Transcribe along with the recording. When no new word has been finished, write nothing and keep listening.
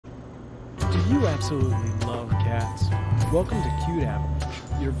You absolutely love cats. Welcome to Cute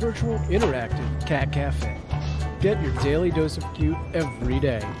Avalanche, your virtual interactive cat cafe. Get your daily dose of cute every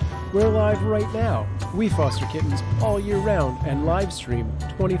day. We're live right now. We foster kittens all year round and live stream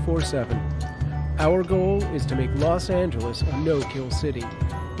 24/7. Our goal is to make Los Angeles a no-kill city.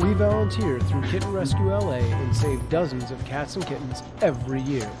 We volunteer through Kitten Rescue LA and save dozens of cats and kittens every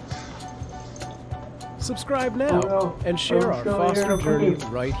year. Subscribe now and share our foster journey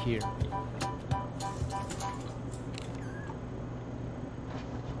right here.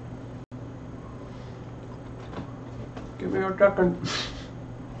 Give me a second.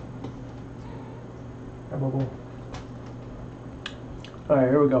 Alright,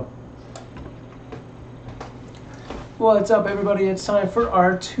 here we go. What's up, everybody? It's time for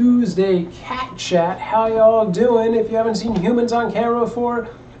our Tuesday Cat Chat. How y'all doing? If you haven't seen humans on camera before,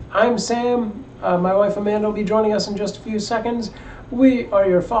 I'm Sam. My wife Amanda will be joining us in just a few seconds. We are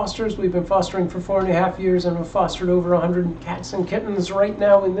your fosters. We've been fostering for 4.5 years and have fostered over 100 cats and kittens right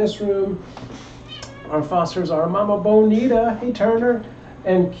now in this room. Our fosters are Mama Bonita, hey Turner,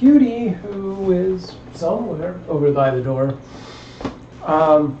 and Cutie, who is somewhere over by the door.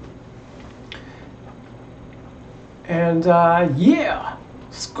 Yeah,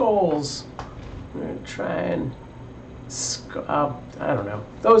 skulls. I'm gonna try and, I don't know.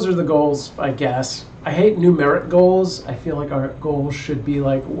 Those are the goals, I guess. I hate numeric goals. I feel like our goals should be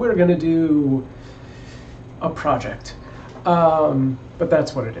like, we're gonna do a project. But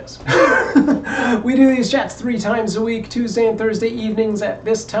that's what it is. We do these chats 3 times a week, Tuesday and Thursday evenings at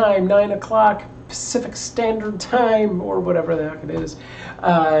this time, 9 o'clock Pacific Standard Time, or whatever the heck it is.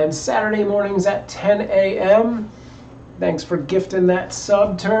 And Saturday mornings at 10 a.m. Thanks for gifting that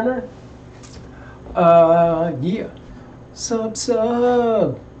sub, Turner. Yeah. Sub.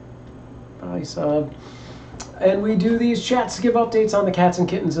 Bye, sub. And we do these chats to give updates on the cats and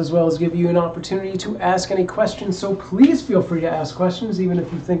kittens, as well as give you an opportunity to ask any questions. So please feel free to ask questions, even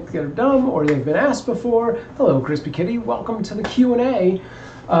if you think they're dumb or they've been asked before. Hello, Crispy Kitty. Welcome to the Q&A.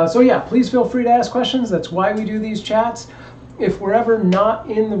 So yeah, please feel free to ask questions. That's why we do these chats. If we're ever not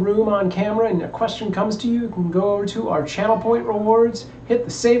in the room on camera and a question comes to you, you can go over to our channel point rewards, hit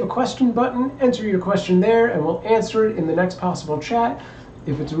the Save a Question button, enter your question there, and we'll answer it in the next possible chat.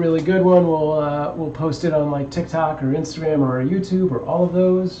 If it's a really good one, we'll post it on like TikTok or Instagram or YouTube or all of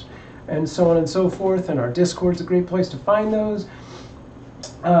those, and so on and so forth. And our Discord's a great place to find those.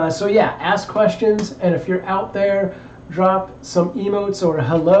 So yeah, ask questions, and if you're out there, drop some emotes or a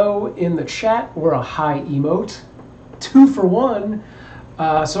hello in the chat or a hi emote. 2 for 1,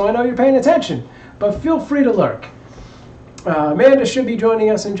 so I know you're paying attention, but feel free to lurk. Amanda should be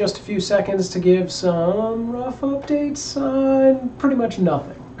joining us in just a few seconds to give some rough updates on pretty much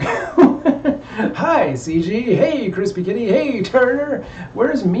nothing. Hi, CG. Hey, Crispy Kitty. Hey, Turner.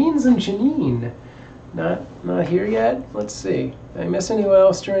 Where's Means and Janine? Not here yet? Let's see. Did I miss anyone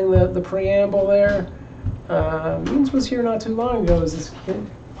else during the preamble there? Means was here not too long ago. Is this kid?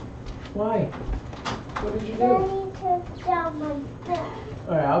 Why? What did you do? Daddy took down my bed.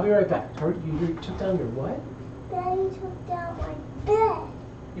 Alright, I'll be right back. You took down your what? Daddy took down my bed.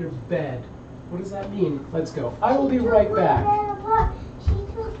 Your bed. What does that mean? Let's go. I will be right back. She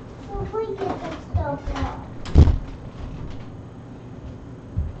took the blankets and stuff out.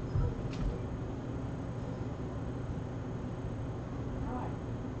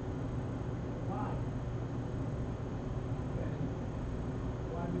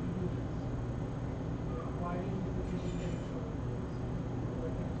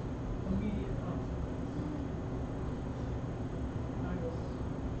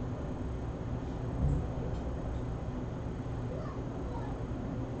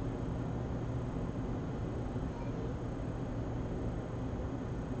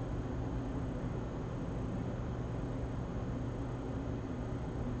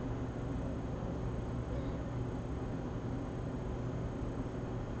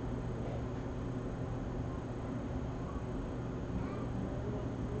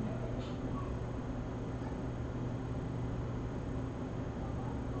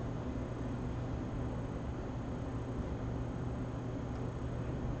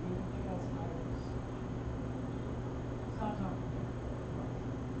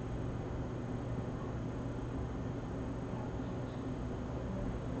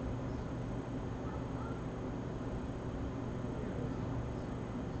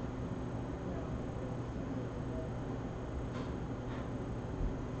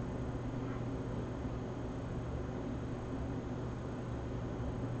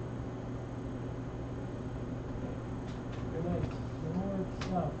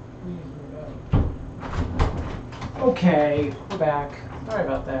 Okay, we're back. Sorry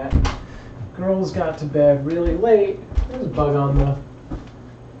about that. Girls got to bed really late. There's a bug on the...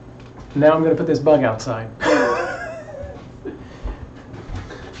 Now I'm going to put this bug outside.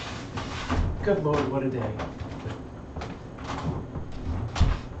 Good Lord, what a day.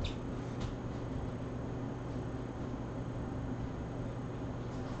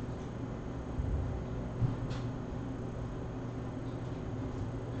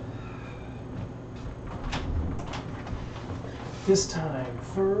 This time,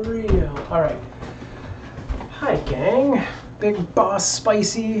 for real. All right. Hi, gang. Big Boss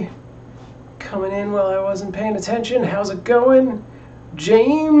Spicy coming in while I wasn't paying attention. How's it going?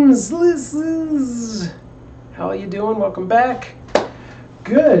 James, how are you doing? Welcome back.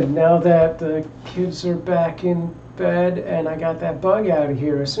 Good. Now that the kids are back in bed and I got that bug out of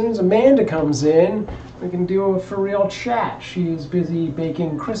here, as soon as Amanda comes in, we can do a for real chat. She's busy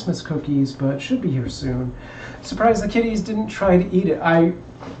baking Christmas cookies, but should be here soon. Surprised the kitties didn't try to eat it.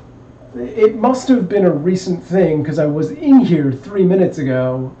 It must have been a recent thing because I was in here 3 minutes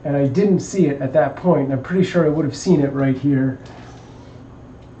ago and I didn't see it at that point. And I'm pretty sure I would have seen it right here.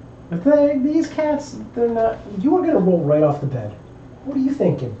 But these cats, they're not... You are going to roll right off the bed. What are you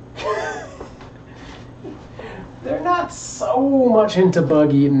thinking? They're not so much into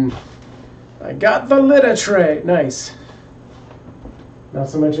bug eating. I got the litter tray. Nice. Not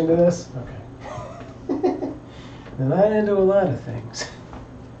so much into this? Okay. Now that into a lot of things.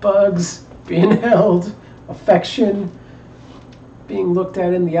 Bugs, being held, affection, being looked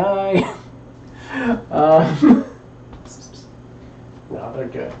at in the eye. No, they're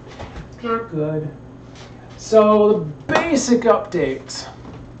good. They're good. So the basic update.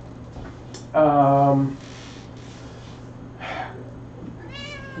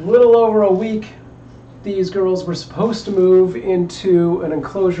 Little over a week, these girls were supposed to move into an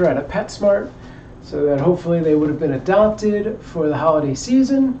enclosure at a PetSmart so that hopefully they would have been adopted for the holiday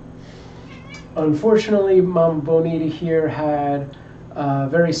season. Unfortunately, Mom Bonita here had a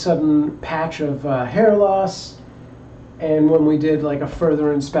very sudden patch of hair loss, and when we did like a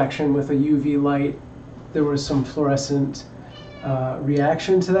further inspection with a UV light, there was some fluorescent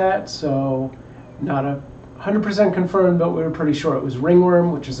reaction to that, so not 100% confirmed, but we were pretty sure it was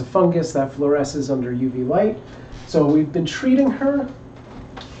ringworm, which is a fungus that fluoresces under UV light. So we've been treating her.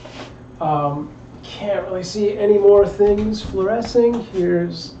 Can't really see any more things fluorescing.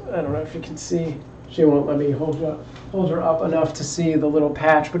 Here's, I don't know if you can see, she won't let me hold her up enough to see the little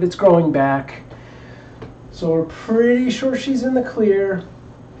patch, but it's growing back. So we're pretty sure she's in the clear.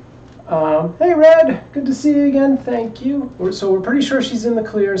 Hey Red, good to see you again, thank you. So we're pretty sure she's in the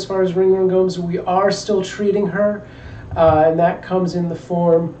clear as far as ringworm goes. We are still treating her, and that comes in the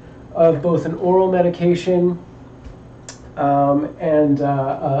form of both an oral medication and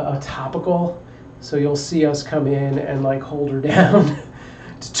a topical. So you'll see us come in and like hold her down.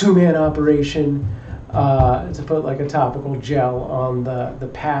 It's a two-man operation to put like a topical gel on the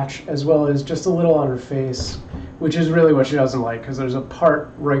patch, as well as just a little on her face, which is really what she doesn't like, because there's a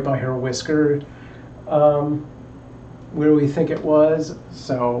part right by her whisker where we think it was.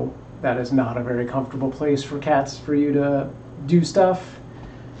 So that is not a very comfortable place for cats for you to do stuff.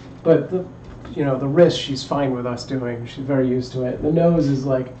 But the wrist, she's fine with us doing. She's very used to it. The nose is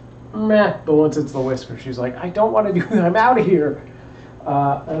like, meh. But once it's the whisker, she's like, I don't want to do that. I'm out of here.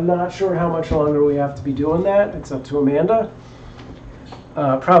 I'm not sure how much longer we have to be doing that. It's up to Amanda.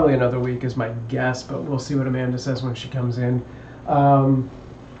 Probably another week is my guess, but we'll see what Amanda says when she comes in. But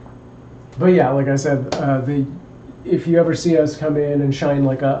yeah, like I said, if you ever see us come in and shine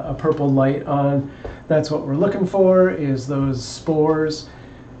like a purple light on, that's what we're looking for, is those spores.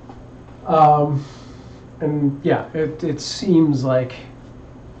 And yeah, it seems like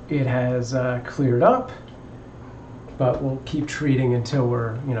it has cleared up, but we'll keep treating until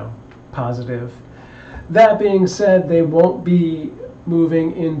we're, positive. That being said, they won't be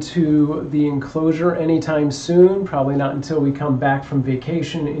moving into the enclosure anytime soon, probably not until we come back from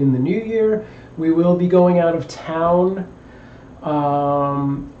vacation in the new year. We will be going out of town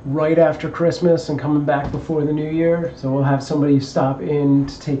right after Christmas and coming back before the new year, so we'll have somebody stop in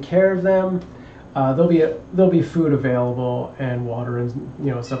to take care of them. There'll be food available and water and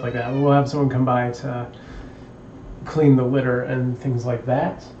stuff like that. We'll have someone come by to clean the litter and things like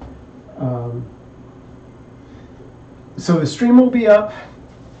that. So the stream will be up,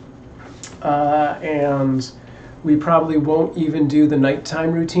 and we probably won't even do the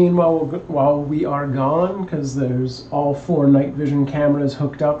nighttime routine while we are gone, because there's all 4 night vision cameras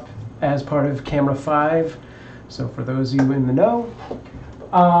hooked up as part of camera 5. So for those of you in the know,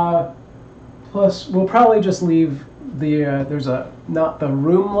 plus we'll probably just leave there's not the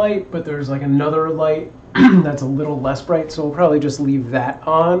room light, but there's like another light that's a little less bright. So we'll probably just leave that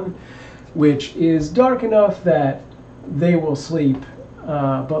on. which is dark enough that they will sleep,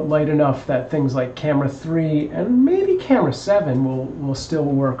 but light enough that things like camera 3 and maybe camera 7 will still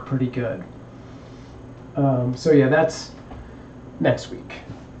work pretty good. So yeah, that's next week.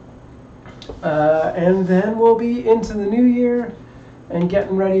 And then we'll be into the new year and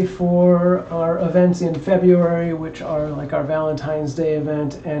getting ready for our events in February, which are like our Valentine's Day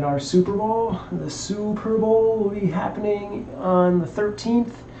event and our Super Bowl. The Super Bowl will be happening on the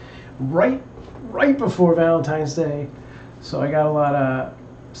 13th, right before Valentine's Day. So I got a lot of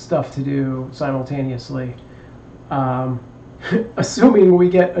stuff to do simultaneously. Assuming we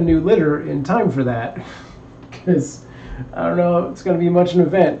get a new litter in time for that, because I don't know if it's going to be much an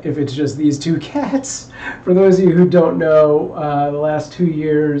event if it's just these two cats. For those of you who don't know, the last 2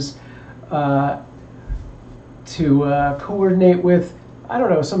 years to coordinate with, I don't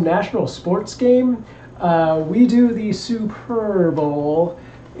know, some national sports game, we do the Super Bowl,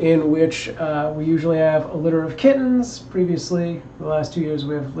 in which we usually have a litter of kittens. Previously, the last 2 years,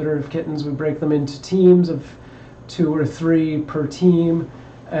 we have a litter of kittens. We break them into teams of 2 or 3 per team,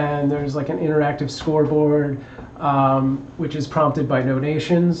 and there's like an interactive scoreboard, which is prompted by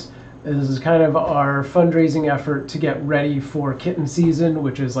donations. This is kind of our fundraising effort to get ready for kitten season,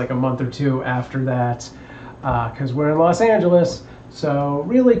 which is like a month or 2 after that, because we're in Los Angeles. So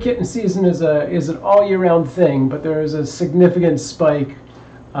really, kitten season is an all year round thing, but there is a significant spike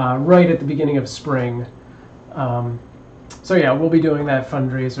right at the beginning of spring. So yeah, we'll be doing that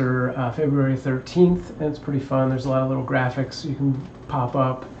fundraiser February 13th, and it's pretty fun. There's a lot of little graphics you can pop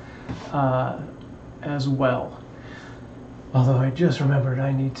up as well. Although I just remembered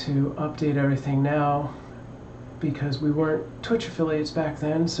I need to update everything now because we weren't Twitch affiliates back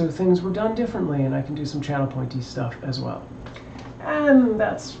then, so things were done differently, and I can do some channel pointy stuff as well. And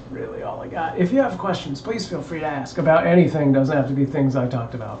that's really all I got. If you have questions, please feel free to ask about anything. Doesn't have to be things I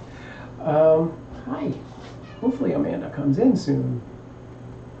talked about. Hi. Hopefully Amanda comes in soon.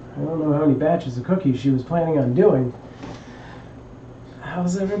 I don't know how many batches of cookies she was planning on doing.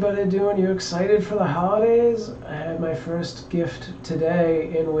 How's everybody doing? You excited for the holidays? I had my first gift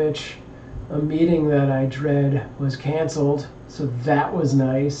today, in which a meeting that I dread was canceled, so that was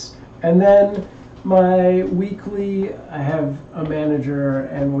nice. And then my weekly, I have a manager,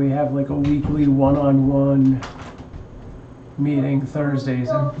 and we have like a weekly one-on-one meeting Thursdays,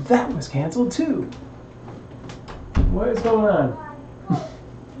 and that was canceled too. What is going on?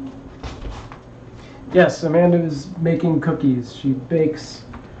 Yes, Amanda is making cookies. She bakes.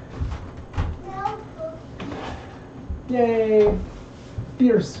 Yay!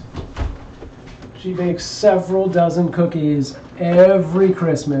 Fierce. She bakes several dozen cookies every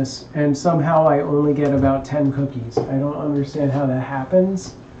Christmas, and somehow I only get about 10 cookies. I don't understand how that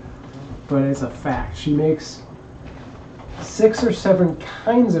happens, but it's a fact. She makes 6 or 7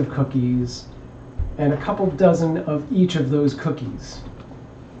 kinds of cookies, and a couple dozen of each of those cookies.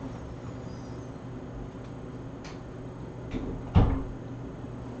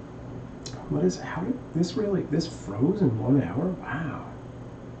 What is, how did this froze in 1 hour? Wow.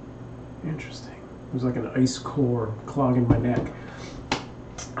 Interesting. It was like an ice core clogging my neck.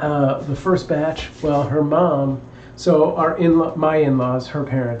 The first batch, well, her mom, so my in-laws, her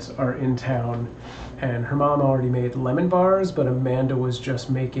parents are in town, and her mom already made lemon bars, but Amanda was just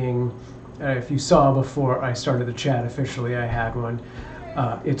making, if you saw before I started the chat officially, I had one.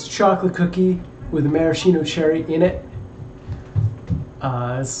 It's chocolate cookie with a maraschino cherry in it.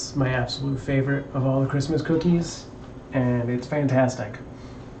 It's my absolute favorite of all the Christmas cookies, and it's fantastic.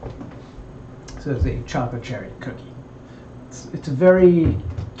 So it's a chocolate cherry cookie. It's a very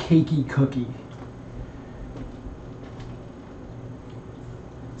cakey cookie.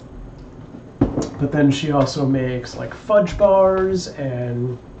 But then she also makes like fudge bars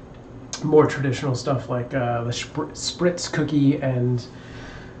and more traditional stuff like the spritz cookie and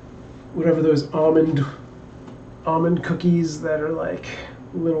whatever those almond cookies that are like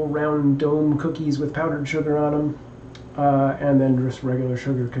little round dome cookies with powdered sugar on them, and then just regular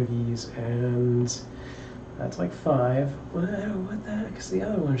sugar cookies, and that's like 5. What the heck is the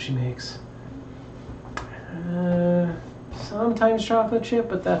other one she makes? Sometimes chocolate chip,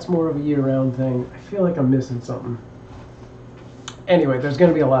 but that's more of a year-round thing. I feel like I'm missing something. Anyway, there's going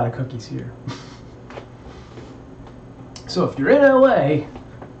to be a lot of cookies here. So if you're in LA,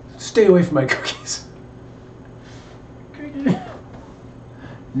 stay away from my cookies.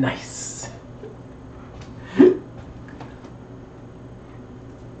 Nice.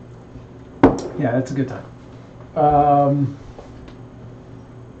 Yeah, it's a good time. What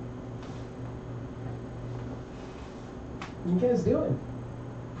are you guys doing?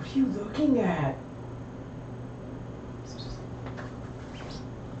 What are you looking at?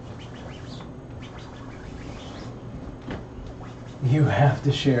 You have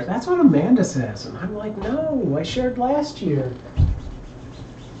to share. That's what Amanda says. And I'm like, no, I shared last year.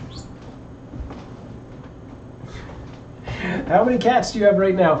 How many cats do you have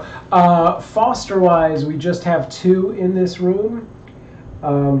right now? Foster-wise, we just have 2 in this room.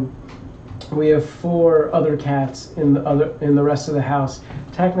 We have 4 other cats in the rest of the house.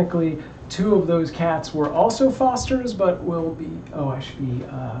 Technically, 2 of those cats were also fosters, but will be. Oh, I should be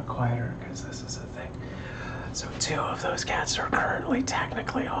quieter because this is a thing. So 2 of those cats are currently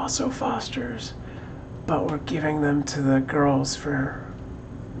technically also fosters, but we're giving them to the girls for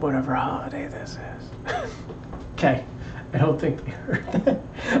whatever holiday this is. Okay. I don't think they heard that.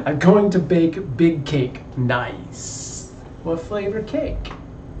 I'm going to bake big cake. Nice. What flavor cake?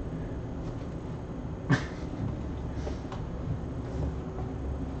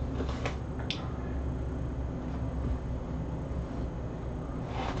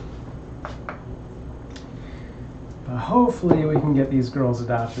 Hopefully we can get these girls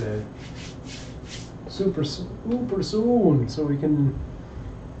adopted super soon so we can.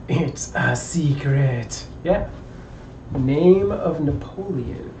 It's a secret. Yeah. Name of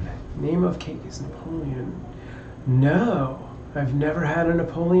Napoleon. Name of cake is Napoleon. No, I've never had a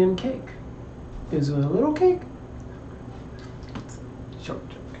Napoleon cake. Is it a little cake? Short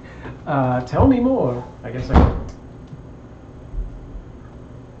joke. Tell me more. I guess I can.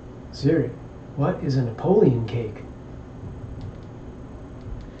 Siri, what is a Napoleon cake?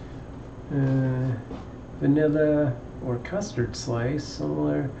 Vanilla or custard slice,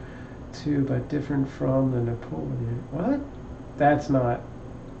 similar to but different from the Napoleon. What? That's not.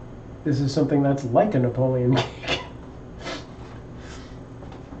 This is something that's like a Napoleon cake.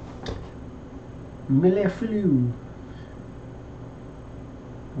 Millefleur.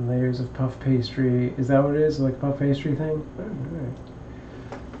 Layers of puff pastry. Is that what it is? Like puff pastry thing?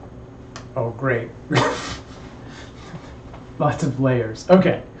 Oh, great. Lots of layers.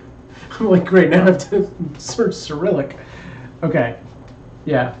 Okay. I'm like, great, now I have to search Cyrillic. Okay.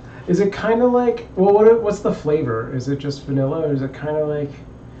 Yeah. Is it kind of like, well, what's the flavor? Is it just vanilla, or is it kind of like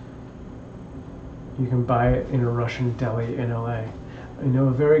you can buy it in a Russian deli in LA? I know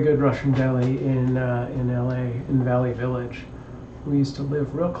a very good Russian deli in LA, in Valley Village. We used to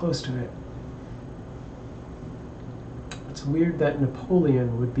live real close to it. It's weird that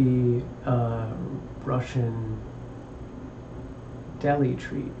Napoleon would be a Russian deli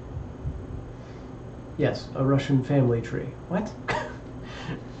treat. Yes, a Russian family tree. What?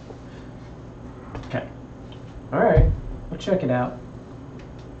 Okay. All right. We'll check it out.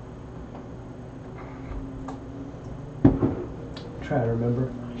 Try to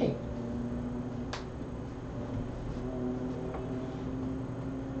remember. Hey.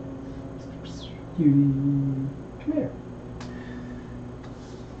 You come here.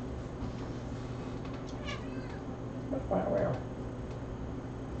 Wow.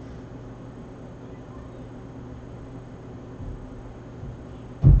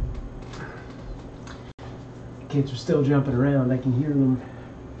 Kids are still jumping around. I can hear them.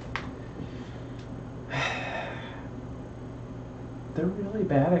 They're really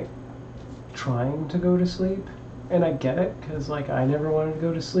bad at trying to go to sleep. And I get it, because like I never wanted to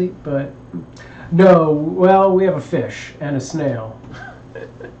go to sleep, but no, well, we have a fish and a snail.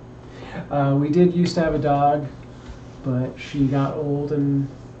 We did used to have a dog, but she got old and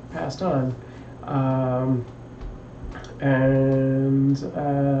passed on.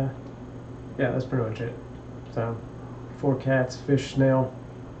 Yeah, that's pretty much it. So, 4 cats, fish, snail.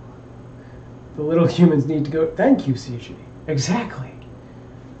 The little humans need to go. Thank you, CG. Exactly.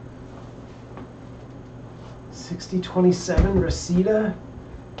 6027 Reseda?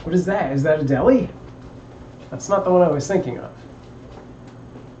 What is that? Is that a deli? That's not the one I was thinking of.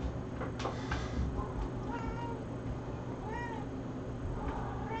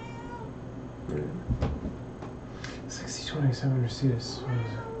 Yeah. 6027 Reseda.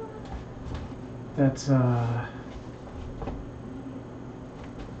 That's I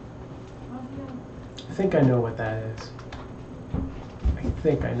think I know what that is. I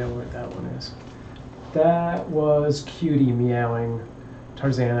think I know what that one is. That was Cutie meowing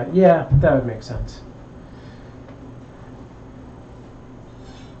Tarzana. Yeah, that would make sense.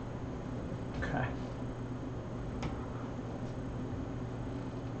 Okay.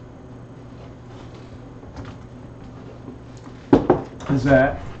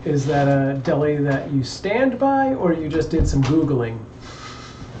 Is that a deli that you stand by, or you just did some Googling?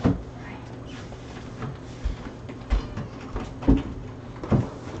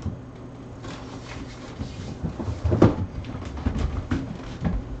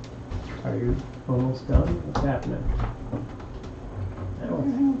 Are you almost done? What's happening?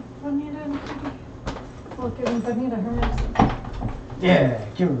 Bonita and Cutie. Well, giving Bonita her medicine. Yeah,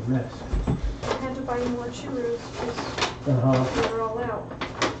 give her this. I had to buy more churros because they were all out.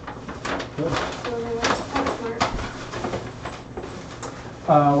 Good. So they went to PetSmart.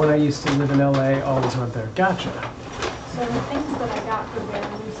 When I used to live in LA, I always went there. Gotcha. So the things that I got for Bear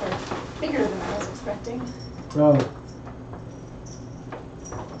and Moose are bigger than I was expecting. Oh.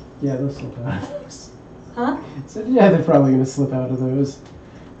 Yeah, they'll slip out of those. Huh? So, yeah, they're probably going to slip out of those.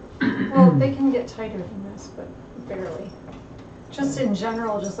 Well, they can get tighter than this, but barely. Just in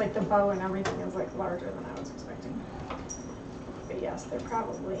general, just like the bow and everything is like larger than I was expecting. But yes, they're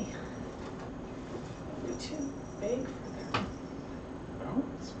probably too big for them. Oh,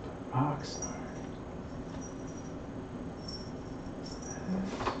 it's Oxnard.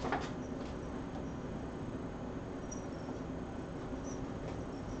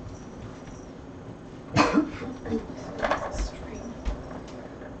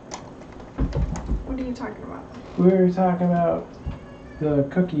 What are you talking about? We were talking about the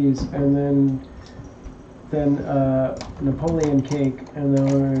cookies and then Napoleon cake, and then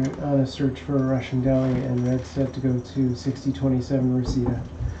we're on a search for a Russian deli, and Red said to go to 6027 Reseda.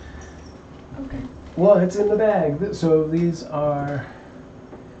 Okay. Well, it's in the bag. So these are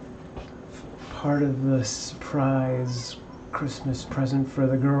part of the surprise Christmas present for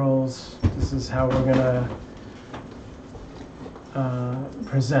the girls. This is how we're gonna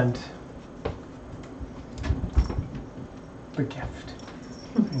present the gift.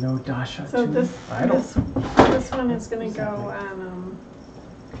 I know Dasha So too. this one is gonna What's go that on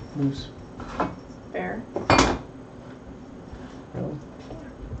Moose. Bear. Really?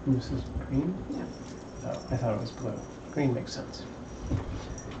 Moose is green? Yeah. Oh, I thought it was blue. Green makes sense.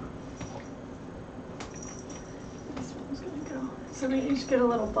 This one's gonna go. So they each get a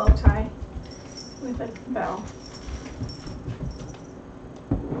little bow tie with a bell.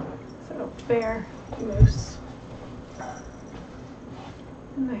 So Bear, Moose.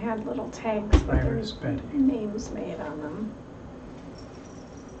 And I had little tags with Iris, their Betty. names made on them.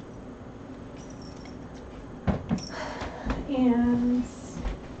 And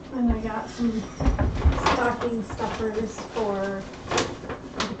I got some stocking stuffers for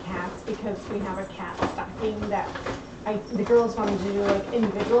the cats because we have a cat stocking that the girls wanted to do like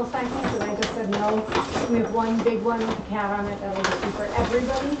individual stockings, and I just said no. We have one big one with a cat on it that'll just be for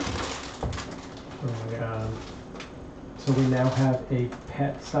everybody. Oh my god. So we now have a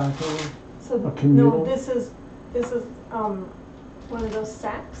pet stocking? So A communal? no, this is one of those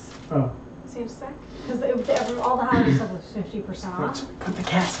sacks. Oh. Same sack? Because all the holiday stuff was 50% off. Put the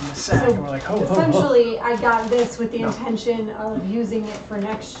cats in the sack, So and we're like, ho, ho, ho. essentially, I got this with the No. intention of using it for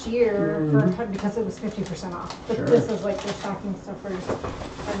next year because it was 50% off. But Sure. this is like the stocking stuffers,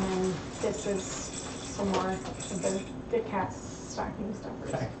 and then this is some more of the cat's stocking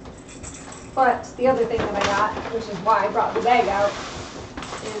stuffers. Okay. But the other thing that I got, which is why I brought the bag out,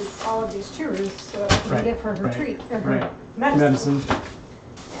 is all of these churros so that I can Right, give her her right, treat, or her right. medicine. Medicine.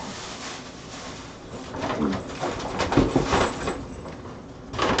 Yeah.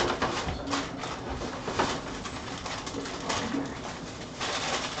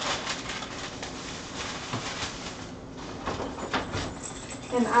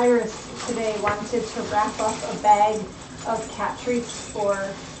 And Iris today wanted to wrap up a bag of cat treats for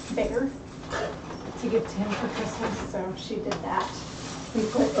Bear to give to him for Christmas, so she did that. We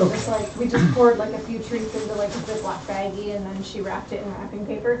put we just poured like a few treats into like a Ziploc baggie, and then she wrapped it in wrapping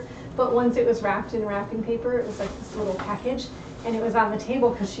paper. But once it was wrapped in wrapping paper, it was like this little package, and it was on the table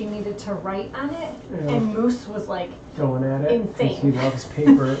because she needed to write on it. Yeah. And Moose was like Going at it. insane. 'Cause he loves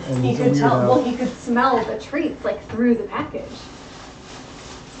paper and he he's a could tell. weirdo. Well, he could smell the treats like through the package.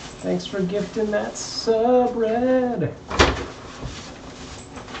 Thanks for gifting that sub, Red.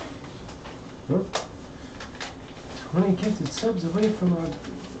 Huh? 20 gifted subs away from our...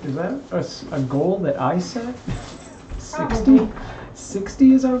 Is that a goal that I set? 60? Probably.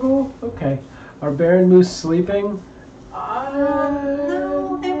 60 is our goal? Okay. Are Bear and Moose sleeping?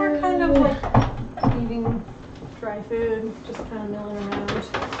 No, they were kind of like eating dry food, just kind of milling around,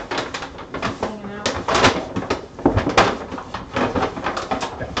 hanging out.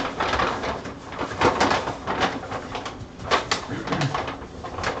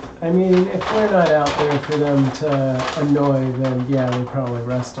 I mean, if we're not out there for them to annoy, then yeah, they probably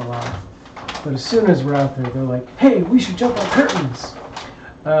rest a lot. But as soon as we're out there, they're like, hey, we should jump on curtains.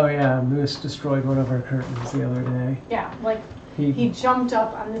 Oh yeah, Moose destroyed one of our curtains the other day. Yeah, like he jumped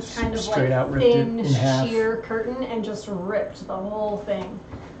up on this kind of straight out like ripped it thin in half. sheer curtain and just ripped the whole thing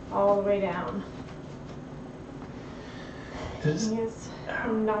all the way down. Does, He is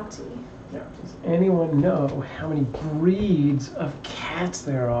naughty. does anyone know how many breeds of cats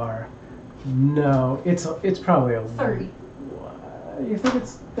there are? No, it's probably a 30. What? You think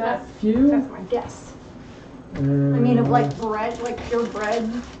it's that few? That's my guess. I mean, of like bred, like purebred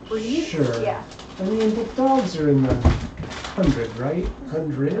breeds. Sure. Yeah. I mean, the dogs are in the 100, right?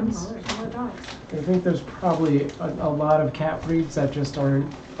 Hundreds. Oh, there's more dogs. I think there's probably a lot of cat breeds that just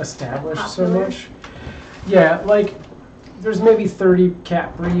aren't established so Popular. much. Yeah, like there's maybe 30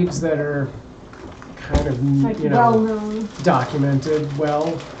 cat breeds that are kind of Like well known. documented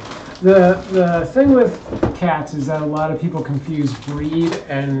well. The thing with cats is that a lot of people confuse breed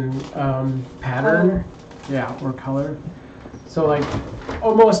and pattern. Color. Yeah, or color. So like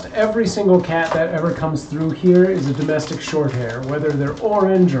almost every single cat that ever comes through here is a domestic short hair, whether they're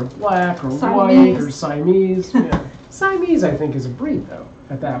orange or black or white or Siamese. Yeah. Siamese I think is a breed though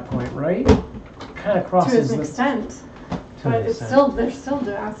at that point, right? Kind of crosses To an extent. But it's still, they're still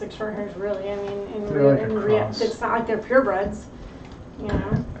domestic short hairs, really. I mean, it's not like they're purebreds, you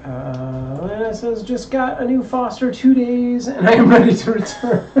know. And it says, just got a new foster 2 days, and I am ready to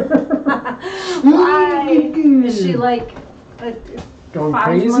return. Why? Is she like a Going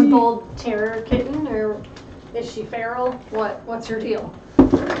crazy? 5-month-old terror kitten, or is she feral? What's her deal?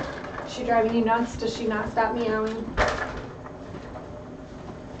 Is she driving you nuts? Does she not stop meowing?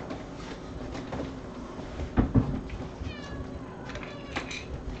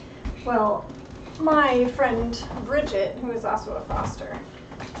 Well, my friend Bridget, who is also a foster,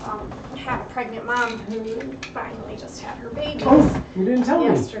 had a pregnant mom who finally just had her babies You didn't tell me.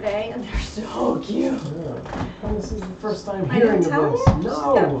 yesterday, and they're so cute. Yeah. And this is the first time I hearing didn't of tell this. you? She's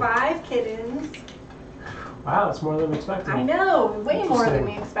got No. 5 kittens. Wow, that's more than expected. I know, way more than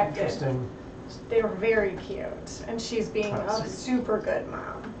we Interesting. expected. Interesting. They were very cute, and she's being a super good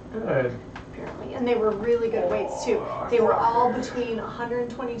mom, Good. apparently. And they were really good weights too. They were all between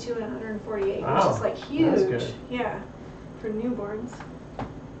 122 and 148, Wow, which is like huge. that is good. Yeah, for newborns.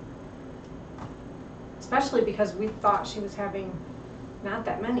 Especially because we thought she was having not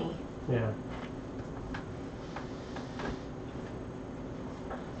that many. Yeah.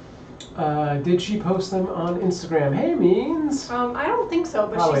 Did she post them on Instagram? Hey, Means! I don't think so,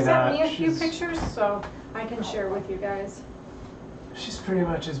 but Probably she sent not. me a few She's- pictures, so I can share with you guys. She's pretty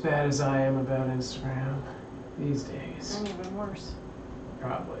much as bad as I am about Instagram these days. And even worse.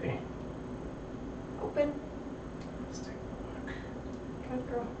 Probably. Open. Let's take a look. Good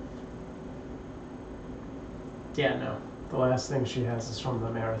girl. Yeah, no. The last thing she has is from the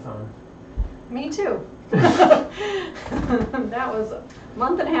marathon. Me too. That was a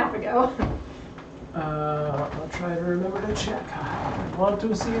month and a half ago. I'll try to remember to check. I want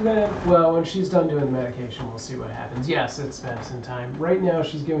to see that. Well, when she's done doing the medication, we'll see what happens. Yes, it's medicine time. Right now,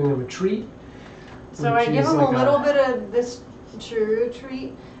 she's giving them a treat. So I give them a little bit of this true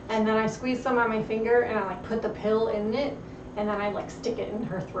treat, and then I squeeze some on my finger, and I like put the pill in it, and then I like stick it in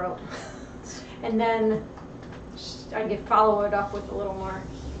her throat. And then I follow it up with a little more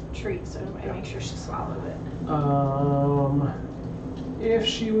treat, so I make sure she swallowed it. If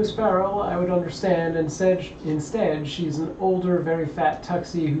she was feral, I would understand. Instead, she's an older, very fat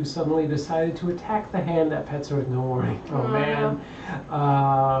tuxie who suddenly decided to attack the hand that pets her with no warning. Oh man.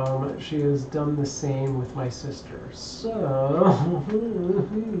 She has done the same with my sister. So,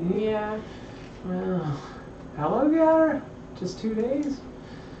 Yeah. well, how long got her? Just 2 days?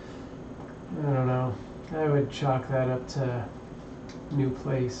 I don't know. I would chalk that up to new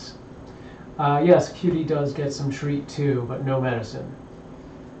place. Yes, Cutie does get some treat too, but no medicine.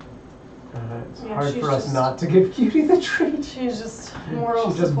 It's hard for us not to give Cutie the treat. She's just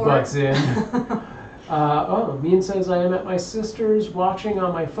moral She just support. butts in. Mean says I am at my sister's watching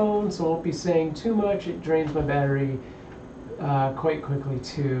on my phone, so I won't be saying too much. It drains my battery quite quickly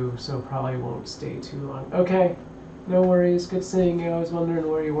too, so probably won't stay too long. Okay, no worries. Good seeing you. I was wondering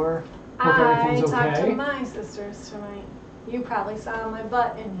where you were. Hope I everything's talked okay. to my sisters tonight. You probably saw my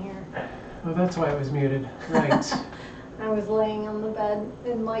butt in here. Oh, that's why it was muted. Right. I was laying on the bed,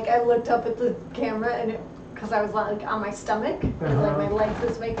 and like I looked up at the camera, and because I was like on my stomach, and like my legs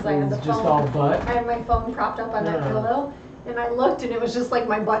this way, because I had the It's just phone. all butt. I had my phone propped up on that pillow, and I looked, and it was just like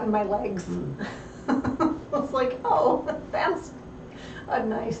my butt and my legs. I was like, oh, that's a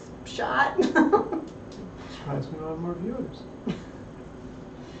nice shot. Surprised we don't have more viewers.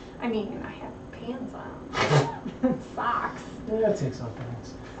 I mean, I have pants on, socks. Yeah, it takes off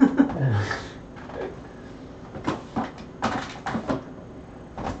pants.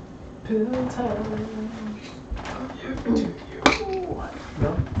 Pill time.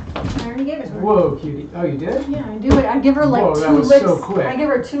 No? I already gave it to her. Whoa, Cutie. Oh, you did? Yeah, I do it. I give her like Whoa, that 2 was licks. so quick. I give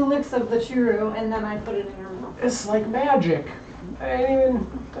her 2 licks of the churro, and then I put it in her mouth. It's like magic. I didn't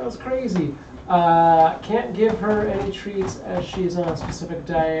even. That was crazy. Can't give her any treats as she's on a specific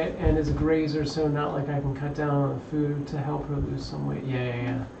diet and is a grazer, so not like I can cut down on the food to help her lose some weight.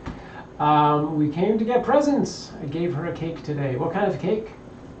 Yeah. We came to get presents. I gave her a cake today. What kind of cake?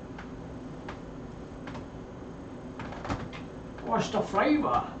 What's the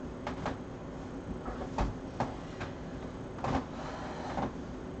flavor?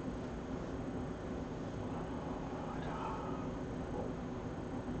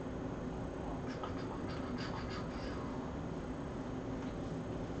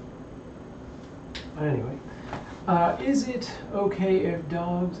 Anyway, is it okay if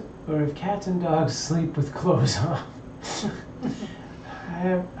dogs or if cats and dogs sleep with clothes on?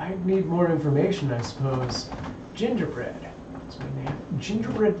 I need more information, I suppose. Gingerbread. That's my name.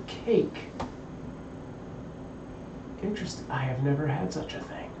 Gingerbread cake. Interesting. I have never had such a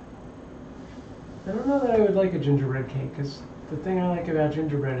thing. I don't know that I would like a gingerbread cake, because the thing I like about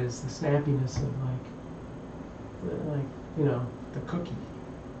gingerbread is the snappiness of the cookie.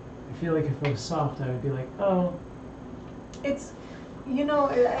 I feel like if it was soft, I would be like, oh. It's,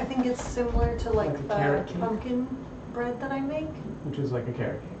 I think it's similar to Like a carrot the cake? pumpkin bread that I make. Which is like a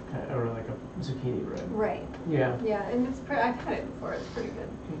carrot cake, or like a zucchini bread. Right. Yeah. Yeah, and I've had it before. It's pretty good.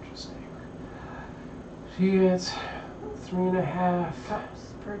 Interesting. She gets 3.5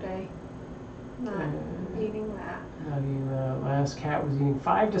 cups per day. Not eating that. Not eating that. Last cat was eating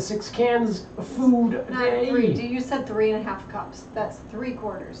 5 to 6 cans of food a day. Not 3. You said 3.5 cups. That's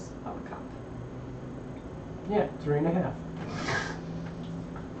 3/4 of a cup. Yeah, 3.5.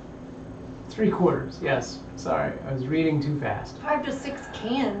 3/4. Yes. Sorry, I was reading too fast. 5 to 6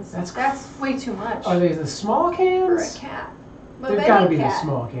 cans. That's way too much Are they the small for cans? a cat. But They've any got to be the cat.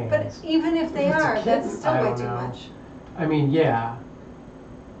 small cans. But even if they If it's a are, that's kitten, still I way don't too know. much. I mean, yeah.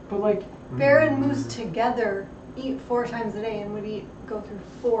 But like. Bear and Moose together eat 4 times a day and would go through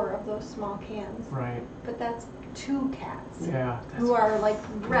 4 of those small cans. Right. But that's 2 cats Yeah. who are like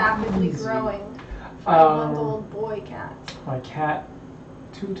rapidly crazy. growing 5-month-old boy cats. My cat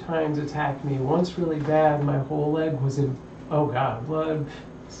 2 times attacked me. Once really bad. My whole leg was in, oh God, blood.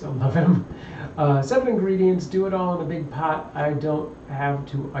 Still love him. 7 ingredients. Do it all in a big pot. I don't have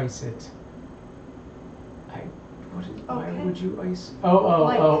to ice it. Why Okay. would you ice?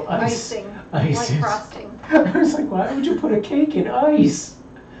 Like Ice. icing. Ice Like it. frosting. I was like, why would you put a cake in ice?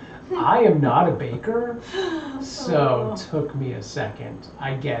 I am not a baker, so it took me a second.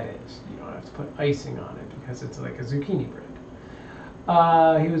 I get it. You don't have to put icing on it because it's like a zucchini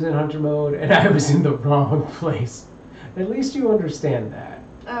bread. He was in hunter mode, and I was in the wrong place. At least you understand that.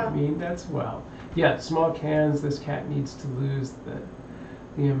 I mean, yeah, small cans. This cat needs to lose the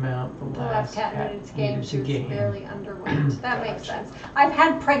amount the last cat needed to gain. She was gain. barely underweight. That makes sense. I've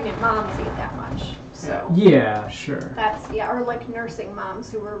had pregnant moms eat that much, so Yeah, sure. that's or like nursing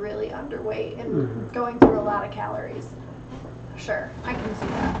moms who were really underweight and going through a lot of calories. Sure, I can see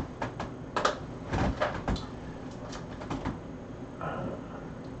that.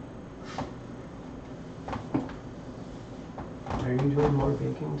 Are you doing more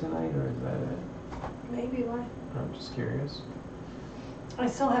baking tonight, or is that it? Maybe why? I'm just curious. I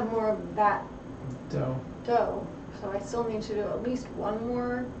still have more of that Dough. dough, so I still need to do at least 1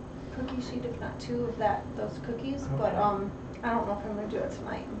 more cookie sheet, if not 2 of those cookies. Okay. But I don't know if I'm gonna do it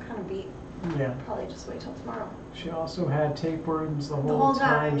tonight. I'm kind of beat. Yeah. Probably just wait till tomorrow. She also had tapeworms the whole whole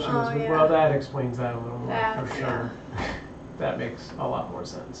time. time. She was Oh, yeah. Well, that explains that a little more That, for sure. That makes a lot more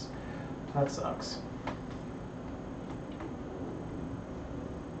sense. That sucks.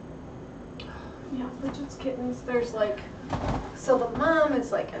 Yeah, Bridgettes kittens. There's so the mom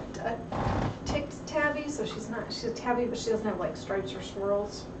is like a ticked tabby, so she's a tabby, but she doesn't have like stripes or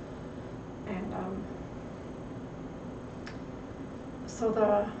swirls. And so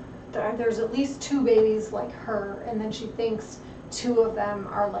there's at least 2 babies like her, and then she thinks 2 of them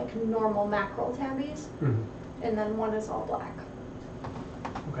are like normal mackerel tabbies, and then 1 is all black.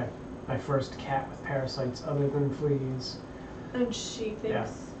 Okay. My first cat with parasites other than fleas. And she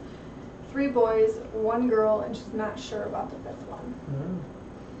thinks 3 boys, 1 girl, and she's not sure about the 5th one.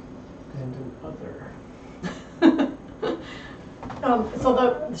 And an other.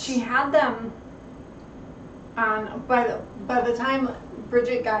 So she had them on by the time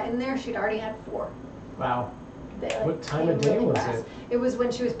Bridget got in there, she'd already had 4. Wow. They, What time of came day really was fast. it? It was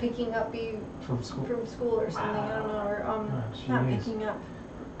when she was picking up From school. or something. I don't know, or not jeez. picking up.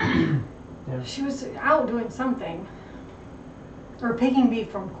 Yeah. She was out doing something, or picking beef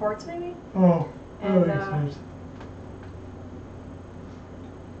from Quartz maybe. Oh. And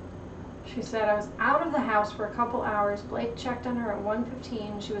she said, I was out of the house for a couple hours. Blake checked on her at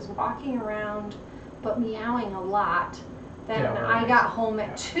 1:15. She was walking around, but meowing a lot. Then Yeah, well, I got home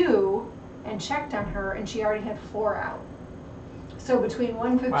at 2, and checked on her, and she already had 4 out. So between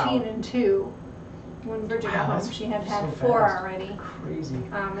 1:15 and 2, when Bridget got home, she had so 4 fast. already. Crazy.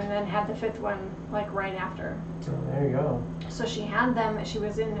 And then had the 5th one like right after. Oh, there you go. So she had them, and she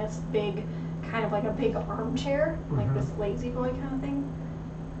was in this big, kind of like a big armchair, like this lazy boy kind of thing.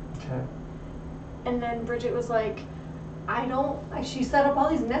 Okay. And then Bridget was like, she set up all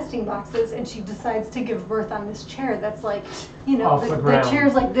these nesting boxes, and she decides to give birth on this chair that's like, you know, Off the ground.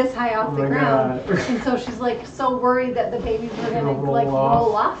 chair's like this high off the my ground. God. And so she's like so worried that the babies were gonna like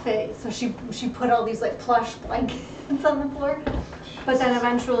roll off it. So she put all these like plush blankets on the floor. But then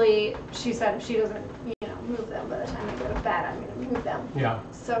eventually she said if she doesn't, you know, move them by the time they go to bed, I'm gonna move them. Yeah.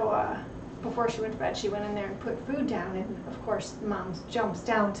 So before she went to bed, she went in there and put food down, and of course Mom jumps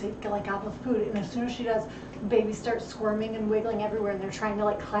down to like gobble the food, and as soon as she does, the baby starts squirming and wiggling everywhere, and they're trying to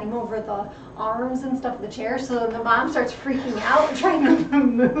like climb over the arms and stuff of the chair. So the mom starts freaking out and trying to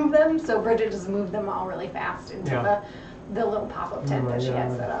move them. So Bridget just moved them all really fast into the little pop-up tent that she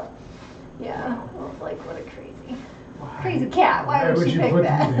had set up. Yeah, I was like, what a crazy cat. Why would she pick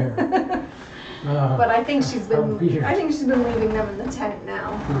that? There? But I think she's been weird. leaving them in the tent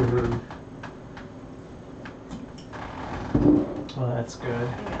now. Mm-hmm. Well, that's good.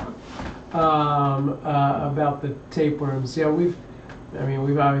 Yeah. About the tapeworms, yeah, we've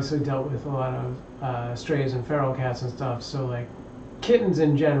obviously dealt with a lot of strays and feral cats and stuff. So like kittens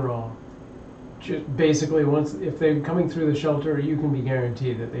in general, just basically if they're coming through the shelter, you can be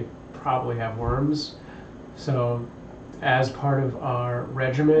guaranteed that they probably have worms. So as part of our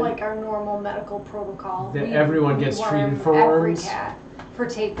regimen, Like our normal medical protocol, everyone gets treated for worms. Every cat for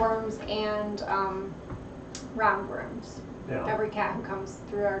tapeworms and roundworms. Yeah. Every cat who comes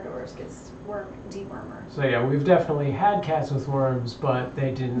through our doors gets dewormer. So yeah, we've definitely had cats with worms, but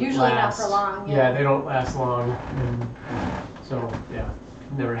they didn't Usually last. not for long. Yeah, they don't last long, and so yeah,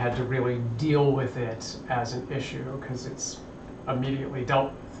 never had to really deal with it as an issue because it's immediately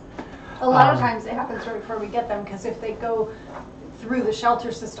dealt with. A lot of times it happens right before we get them, because if they go through the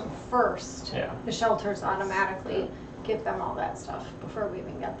shelter system first, the shelters automatically give them all that stuff before we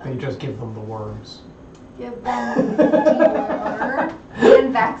even get them. They just give them the worms. Give them dewormer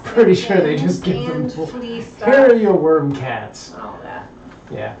and vaccination. Pretty sure they just give them flea stuff. Here are your worm cats. All that.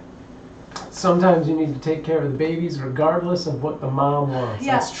 Yeah. Sometimes you need to take care of the babies regardless of what the mom wants.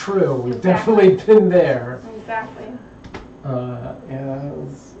 Yeah. That's true. We've Exactly. definitely been there. Exactly.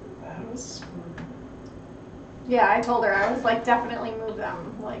 Yeah, I told her, I was like, definitely move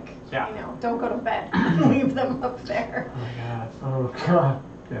them. Like, you know, don't go to bed. Leave them up there. Oh my God. Oh God.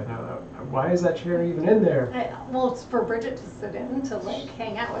 Yeah, why is that chair even in there? Well, it's for Bridget to sit in, to like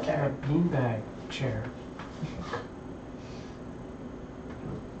hang out with her. A beanbag chair.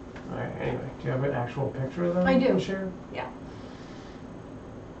 Alright, anyway, do you have an actual picture of them? I do. To share? Yeah.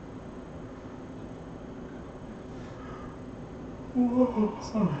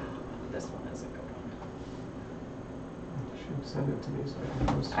 This one is a good one. You should send it to me so I can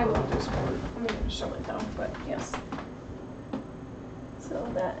post it I will. on Discord. I'm going to show it though, but yes. So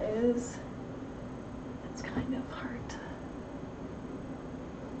that is, it's kind of hard to,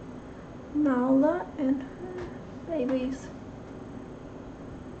 Nala and her babies.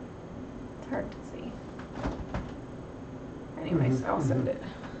 It's hard to see. Anyways, I'll send it.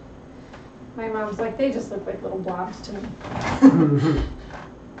 My mom's like, they just look like little blobs to me.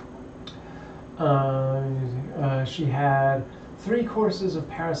 She had 3 courses of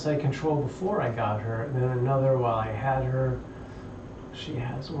parasite control before I got her, and then another while I had her. She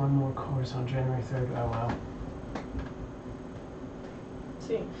has 1 more course on January 3rd. Oh wow.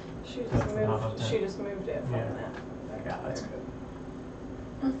 See, she just moved it from that. Yeah, that's good.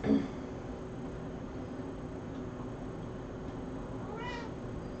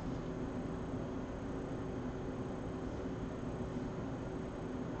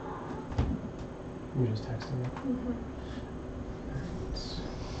 You just texted me. Mm-hmm.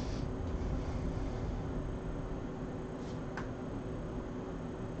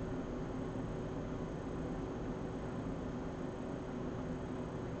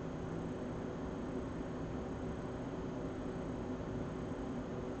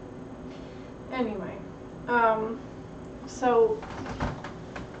 Anyway, so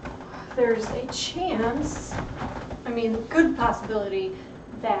there's a chance, I mean, good possibility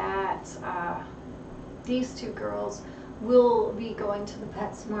that these 2 girls will be going to the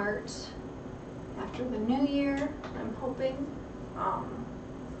PetSmart after the new year, I'm hoping.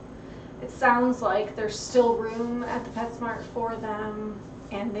 It sounds like there's still room at the PetSmart for them,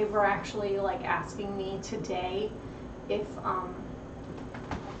 and they were actually like asking me today if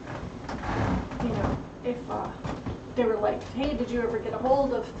you know, if they were like, hey, did you ever get a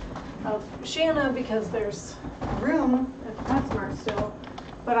hold of of Shanna because there's room at the PetSmart still.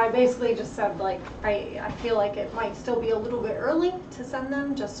 But I basically just said, like, I feel like it might still be a little bit early to send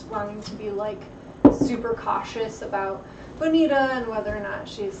them, just wanting to be, like, super cautious about Bonita and whether or not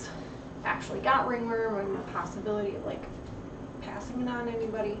she's actually got ringworm and the possibility of, like, passing it on to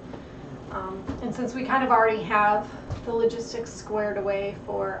anybody. And since we kind of already have the logistics squared away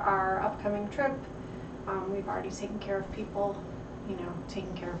for our upcoming trip, we've already taken care of people, you know,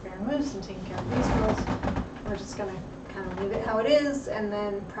 taking care of Bear and Moose and taking care of these girls. We're just going to kind of leave it how it is, and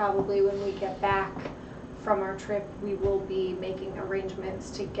then probably when we get back from our trip, we will be making arrangements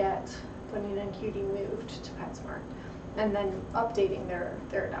to get Bonita and Cutie moved to PetSmart, and then updating their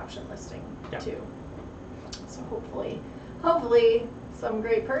adoption listing too. So hopefully some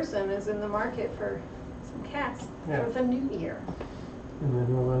great person is in the market for some cats for the new year. And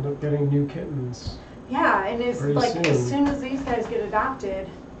then we'll end up getting new kittens. Yeah, and it's like soon. As soon as these guys get adopted,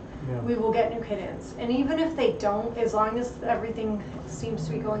 we will get new kittens. And even if they don't, as long as everything seems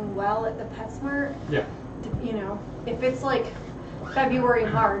to be going well at the PetSmart, you know, if it's like February,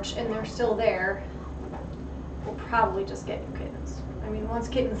 March, and they're still there, we'll probably just get new kittens. I mean, once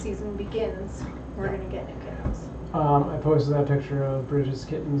kitten season begins, we're going to get new kittens. I posted that picture of Bridget's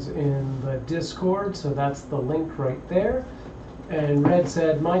kittens in the Discord, so that's the link right there. And Red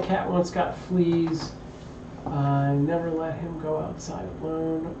said, my cat once got fleas. I never let him go outside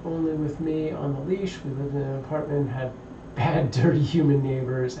alone, only with me on the leash. We lived in an apartment, had bad, dirty human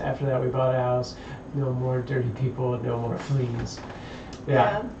neighbors. After that, we bought a house. No more dirty people, no more fleas.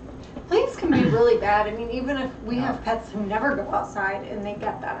 Yeah. Fleas can be really bad. I mean, even if we have pets who never go outside and they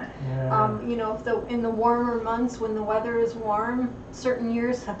get them. You know, if in the warmer months when the weather is warm, certain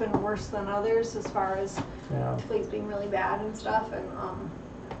years have been worse than others as far as fleas being really bad and stuff. And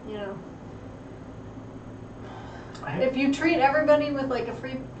you know, if you treat everybody with like a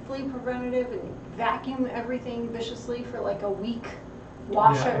free flea preventative and vacuum everything viciously for like a week,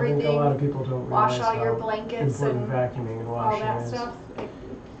 wash everything, I think a lot of people don't wash realize all your blankets important and vacuuming and washing all that is. stuff.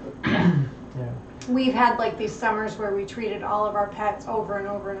 Yeah. We've had like these summers where we treated all of our pets over and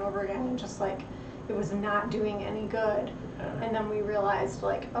over and over again, and just like it was not doing any good. And then we realized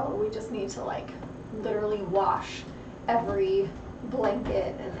like, oh, we just need to like literally wash every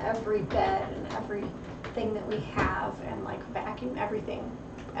blanket and every bed and everything that we have, and like vacuum everything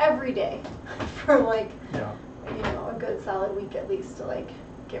every day for like you know, a good solid week at least to like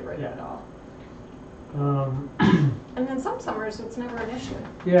get rid of it all. And then some summers it's never an issue.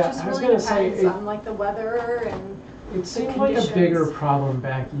 Yeah, it just I was really gonna say depends on like the weather and it seemed like a bigger problem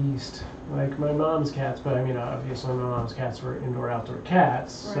back east. Like my mom's cats, but I mean obviously my mom's cats were indoor-outdoor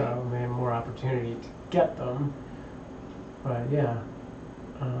cats, so they have more opportunity to get them. But yeah,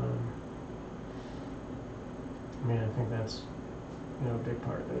 I mean I think that's, you know, a big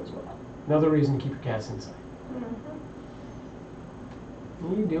part of it as well. Another reason to keep your cats inside.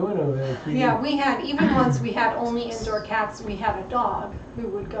 What are you doing over there, Cutie? Yeah, we had, even once we had only indoor cats, we had a dog who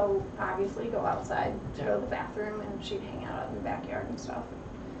would go, obviously go outside to go to the bathroom, and she'd hang out in the backyard and stuff.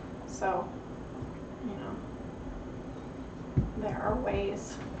 So, you know, there are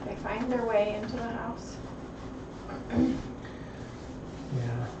ways. They find their way into the house.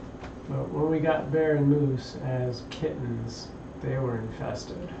 Yeah, but when we got Bear and Moose as kittens, they were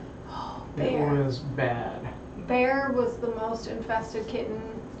infested. Oh, It Bear. was bad. Bear was the most infested kitten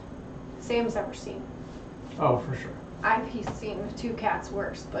Sam's ever seen. Oh, for sure. He's seen two cats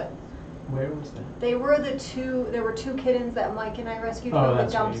worse, but Where was that? there were two kittens that Mike and I rescued from the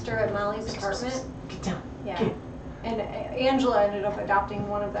dumpster at Molly's apartment. Get down. Yeah. Get. And Angela ended up adopting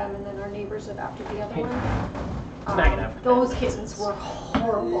one of them, and then our neighbors adopted the other one. Those kittens were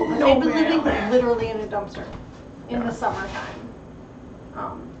horrible. They'd been living literally in a dumpster in the summertime.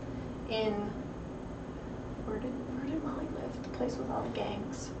 Where did Molly live? The place with all the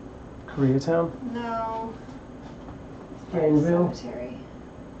gangs. Koreatown? No. Gangville? Cemetery.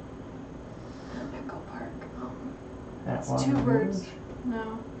 Echo Park. That It's one. two words.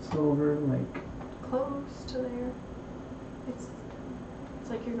 No. Silver Lake. Close to there. It's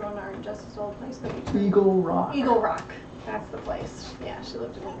like you're going to our Justice Old place, but you turn. Eagle Rock. Eagle Rock. That's the place. Yeah, she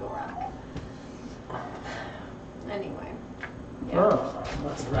lived in Eagle Rock. Anyway. Yeah. Oh,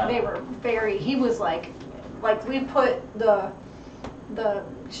 that's right. They were he was like we put the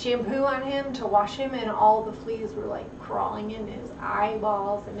shampoo on him to wash him, and all the fleas were like crawling into his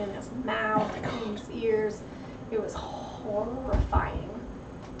eyeballs and in his mouth and in his ears. It was horrifying.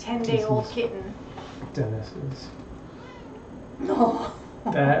 10-day-old kitten. Dennis's. No.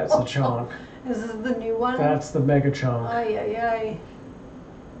 That's a chunk. This is the new one? That's the mega chunk. Ay, ay, ay.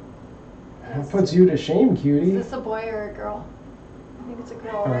 That puts you to shame, Cutie. Is this a boy or a girl? I think it's a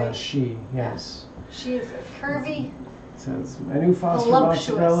girl, right? She, yes. She is curvy. It says, my new foster Voluptuous.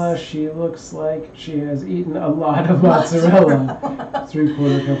 mozzarella. She looks like she has eaten a lot of mozzarella.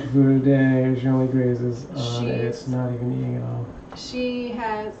 3/4 cup of food a day. She only grazes on it. It's not even eating at all. She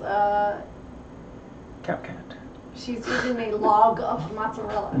has Cat. she's eaten a log of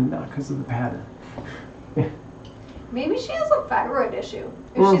mozzarella. Not because of the pattern. Maybe she has a thyroid issue.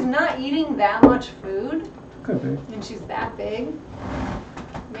 If she's not eating that much food, Could be. and she's that big,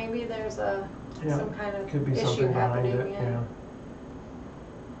 maybe there's some kind of Could be issue something behind happening. it. Yeah.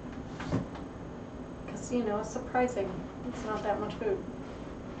 Because, you know, it's surprising. It's not that much food.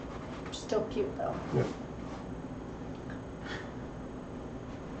 Still cute, though. Yep.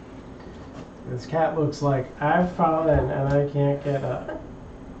 This cat looks like I've fallen and I can't get up.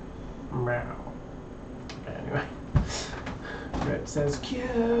 Meow. Anyway. Red says, cute.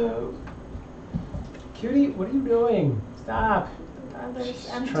 Cutie, what are you doing? Stop. There's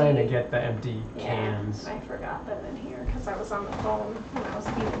empty. Trying to get the empty cans. I forgot them in here because I was on the phone when I was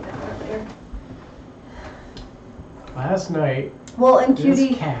feeding them earlier. Last night, Well, and this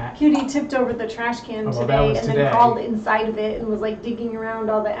Cutie cat. Cutie tipped over the trash can Oh, that today was and today. then crawled inside of it and was like digging around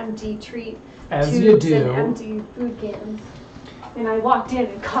all the empty treat As tubes you do. and empty food cans. And I walked in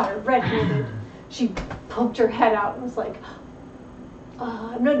and caught her red-handed. She poked her head out and was like,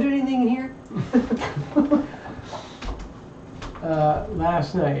 I'm not doing anything in here.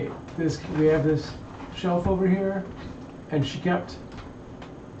 Last night, we have this shelf over here, and she kept,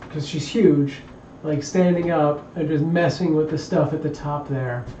 because she's huge, like standing up and just messing with the stuff at the top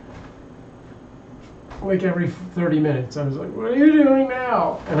there. Like every 30 minutes, I was like, what are you doing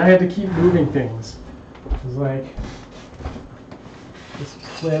now? And I had to keep moving things. It was like, this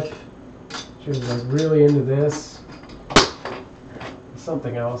clip, she was like really into this.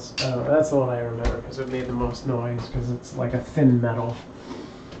 Something else. I don't know. That's the one I remember because it made the most noise because it's like a thin metal.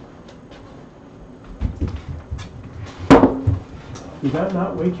 Did that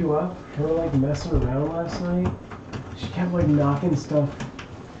not wake you up? Her like messing around last night? She kept like knocking stuff.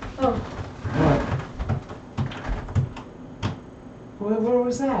 Oh, What? Where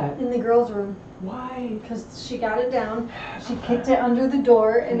was that? in the girls' room. Why? Because she got it down. She kicked it under the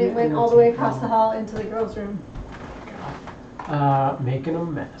door and it went all the way across the hall into the girls' room. Making a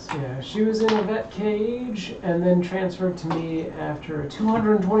mess. Yeah, she was in a vet cage and then transferred to me after a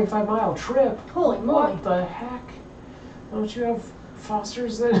 225-mile trip. Holy moly. What the heck? Don't you have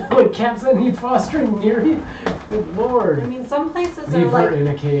fosters that, like cats that need fostering near you? Good lord. I mean, some places are Leave her like, in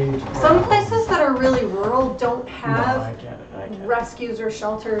a cage. some places that are really rural don't No, I have get it. I get it. rescues or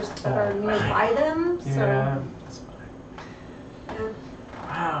shelters that are nearby them. So, Yeah, that's fine. yeah,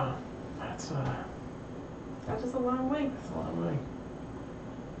 Wow, that's that is a long way. a lot of money.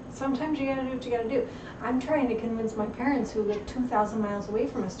 Sometimes you gotta do what you gotta do. I'm trying to convince my parents who live 2,000 miles away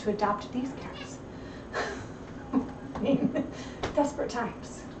from us to adopt these cats. I mean, desperate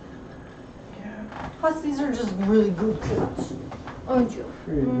times. Yeah, Plus, these are just really good cats, aren't you?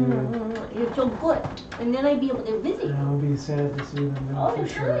 pretty good. You're so good. And then I'd be able to visit you I'll be sad to see them go all for the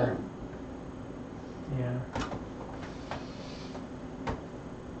sure. time. Yeah.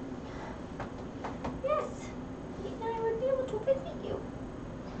 Yes, and I would be able to visit you.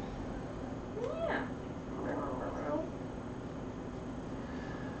 Yeah.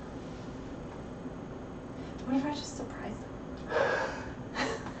 What if I just surprise them?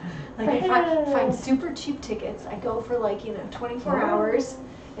 Like if I'm super cheap tickets, I go for like, 24 hours,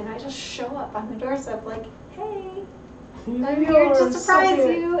 and I just show up on the doorstep like, hey, I'm here to surprise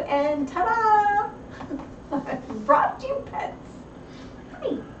you, and ta-da! I brought you pets.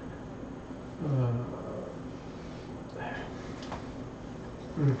 Hi.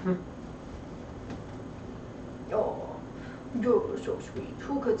 Mm-hmm. Oh, you're so sweet.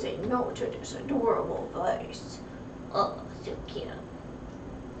 Who could say no to this adorable face? Oh, so cute.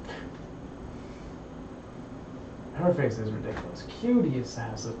 Her face is ridiculous. Cutie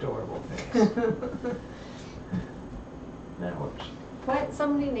has adorable face. Now what? What?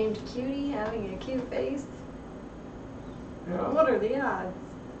 Somebody named Cutie having a cute face? Yeah. What are the odds?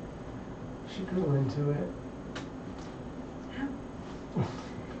 She grew into it.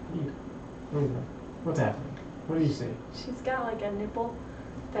 What's happening? What do you see? She's got like a nipple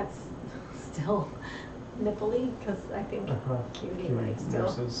that's still nipply because I think Cutie might still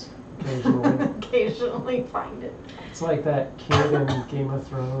nurses occasionally. occasionally find it. It's like that kid in Game of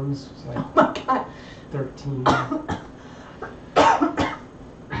Thrones. It's like Oh my god. 13.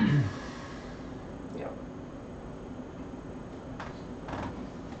 Yep.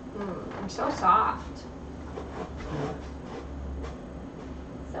 So soft.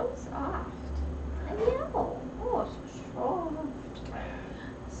 So soft. I know. Oh, so soft.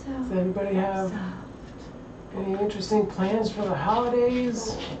 Does everybody have any interesting plans for the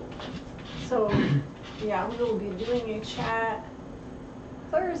holidays? So, yeah, we will be doing a chat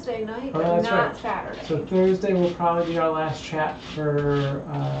Thursday night, Oh, but that's not right. Saturday. So Thursday will probably be our last chat for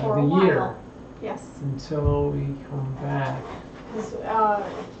For the a while. year Yes. until we come back. 'Cause,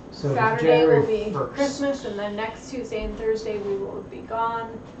 So Saturday January will be 1st. Christmas, and then next Tuesday and Thursday we will be gone.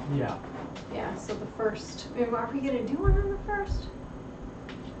 Yeah. Yeah, so the first. Are we gonna do one on the first?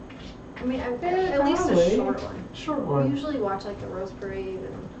 I mean, at least a Probably. short one. Short We one. usually watch like the Rose Parade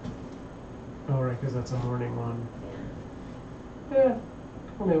and. Oh, right, because that's a morning one. Yeah. Yeah.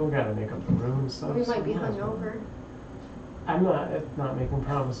 I mean, we gotta make up the room and stuff. We so might be might as well. hungover. I'm not making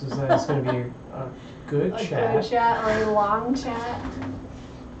promises that it's gonna be a good A chat. good chat or a long chat.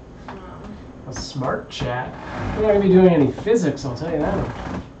 A smart chat. We're not gonna be doing any physics, I'll tell you that.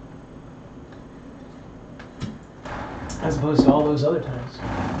 As opposed to all those other times.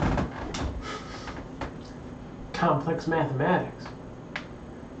 Complex mathematics.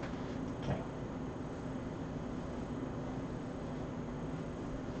 Okay.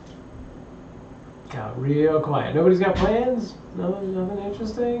 Got real quiet. Nobody's got plans? No, nothing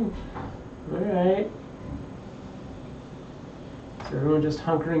interesting? Alright. Is everyone just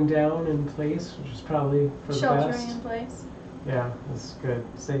hunkering down in place, which is probably for the Sheltering best? in place. Yeah, that's good.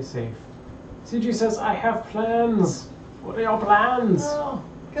 Stay safe. CG says, I have plans. What are your plans? Oh,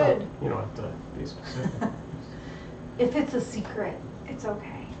 good. Don't- you don't have to be specific. If it's a secret, it's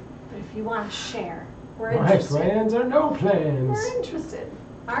okay. But if you want to share, we're My interested. plans are no plans. We're interested.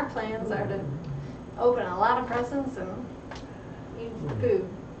 Our plans are to open a lot of presents and eat food.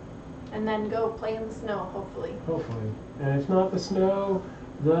 And then go play in the snow, hopefully. Hopefully. And if not the snow,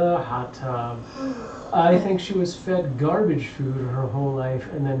 the hot tub. I think she was fed garbage food her whole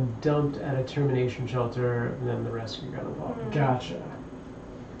life and then dumped at a termination shelter and then the rescue got involved. Gotcha.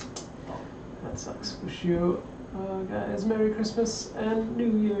 That sucks. Wish you guys Merry Christmas and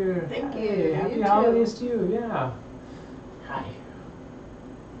New Year. Thank you. Hey, happy You holidays to you. Yeah. Hi.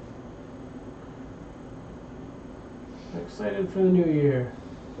 Excited for the new year.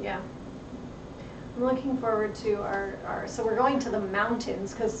 Yeah. I'm looking forward to our so we're going to the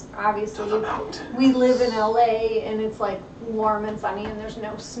mountains because obviously we live in LA and it's like warm and sunny and there's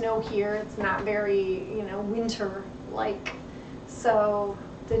no snow here. It's not very, winter like. So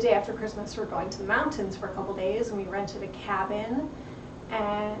the day after Christmas we're going to the mountains for a couple days and we rented a cabin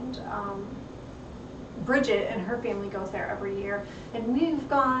and Bridget and her family goes there every year and we've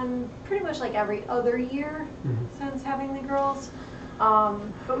gone pretty much like every other year since having the girls.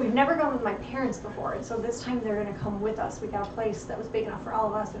 But we've never gone with my parents before, and so this time they're going to come with us. We got a place that was big enough for all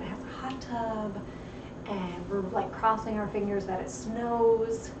of us, and it has a hot tub, and we're like crossing our fingers that it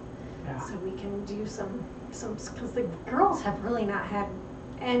snows, so we can do some, because the girls have really not had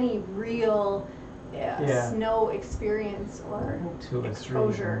any real snow experience or Two or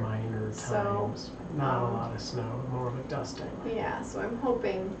exposure. three minor times. So, not a lot of snow, more of a dusting. Yeah, so I'm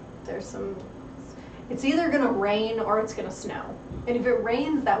hoping there's some. It's either gonna rain or it's gonna snow. And if it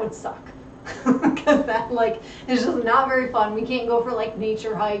rains, that would suck. Because that is just not very fun. We can't go for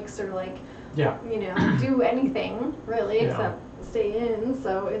nature hikes or do anything really except stay in.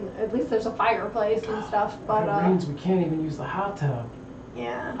 So at least there's a fireplace and stuff. But if it rains, we can't even use the hot tub.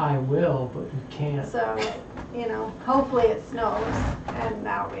 Yeah. I will, but we can't. So, hopefully it snows and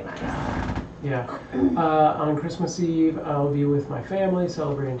that would be nice. Yeah. On Christmas Eve, I'll be with my family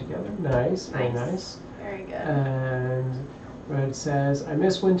celebrating together. Nice. Very nice. Very good. And Red says, I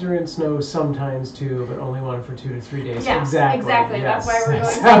miss winter and snow sometimes too, but only one for 2 to 3 days. Yeah, exactly. That's why we're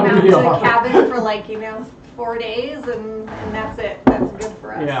That's going to how the cabin for 4 days and that's it. That's good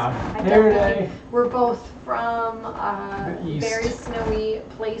for us. Yeah. We're both from east. very snowy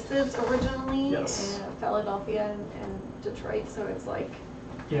places originally. Yes. Philadelphia and Detroit, so it's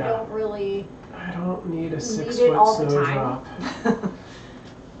Yeah. I don't need a 6 it all foot the snow time. drop.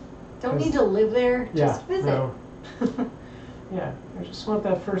 Don't need to live there, just visit. No. Yeah, I just want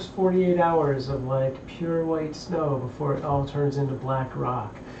that first 48 hours of pure white snow before it all turns into black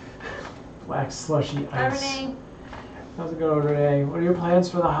rock. Black slushy Hi, ice. Renee. How's it going, Renee? What are your plans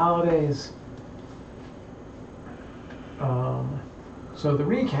for the holidays? So the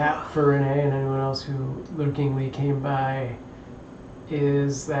recap for Renee and anyone else who lurkingly came by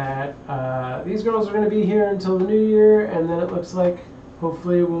is that these girls are going to be here until the new year, and then it looks like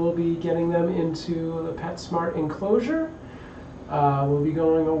hopefully we'll be getting them into the PetSmart enclosure. We'll be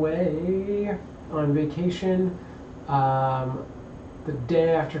going away on vacation the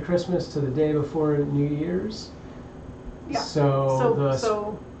day after Christmas to the day before New Year's. Yeah.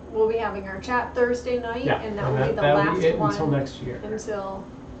 So we'll be having our chat Thursday night, and that will be the that'll last be it one until next year. Until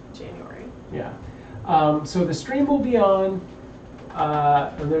January. Yeah. So the stream will be on,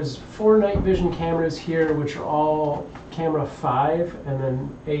 and there's 4 night vision cameras here, which are all camera 5, and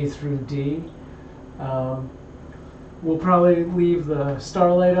then A through D. We'll probably leave the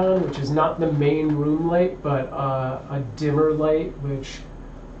starlight on, which is not the main room light, but a dimmer light, which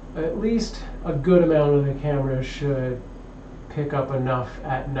at least a good amount of the cameras should pick up enough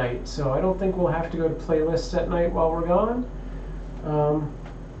at night. So I don't think we'll have to go to playlists at night while we're gone.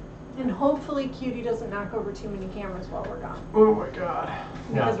 And hopefully Cutie doesn't knock over too many cameras while we're gone. Oh my god.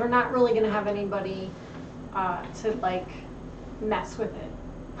 Because we're not really going to have anybody to like mess with it.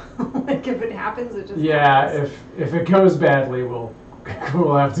 Like if it happens, it just happens. if it goes badly, we'll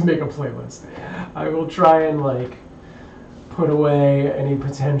have to make a playlist. I will try and like put away any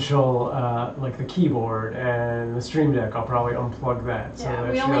potential like the keyboard and the stream deck. I'll probably unplug that so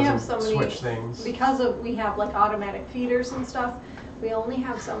that we she only have doesn't somebody switch things. because we have like automatic feeders and stuff. We only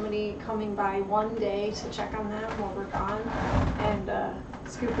have somebody coming by one day to check on them while we're gone and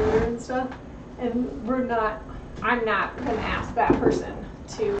scoop litter and stuff. And I'm not going to ask that person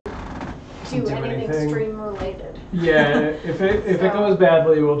to do anything stream related. Yeah, if it goes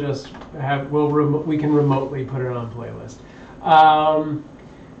badly, we'll just we can remotely put it on playlist.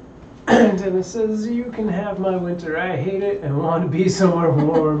 Dennis says, you can have my winter. I hate it and want to be somewhere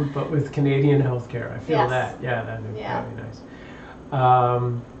warm, but with Canadian healthcare. I feel that. Yeah, that'd be nice.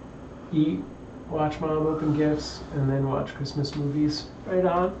 Eat, watch Mom open gifts, and then watch Christmas movies. Right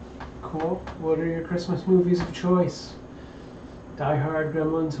on. Cool. What are your Christmas movies of choice? Die Hard,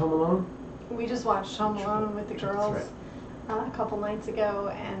 Gremlins, Home Alone? We just watched Home Alone with the girls a couple nights ago,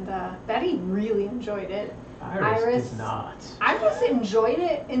 and Betty really enjoyed it. Iris did not. Iris enjoyed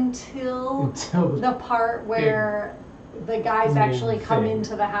it until the part where the guys actually come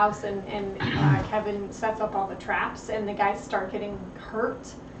into the house and Kevin sets up all the traps and the guys start getting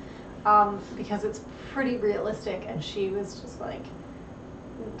hurt because it's pretty realistic, and she was just like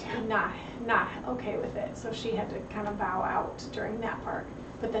not okay with it, so she had to kind of bow out during that part,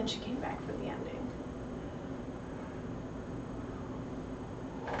 but then she came back for the ending.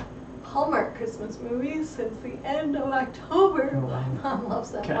 Hallmark Christmas movies since the end of October. My mom loves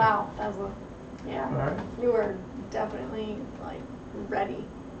them. Okay. Wow, that was you were definitely like ready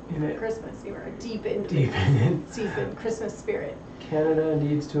for Christmas. You were deep in season Christmas spirit. Canada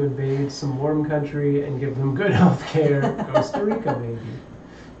needs to invade some warm country and give them good health care. Costa Rica, maybe.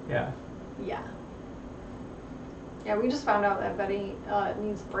 Yeah. Yeah, we just found out that Betty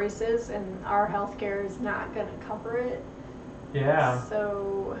needs braces, and our health care is not going to cover it. Yeah.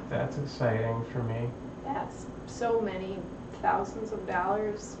 So that's exciting for me. That's so many thousands of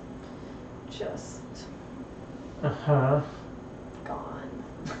dollars just gone.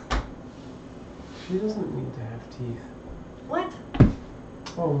 She doesn't need to have teeth. What?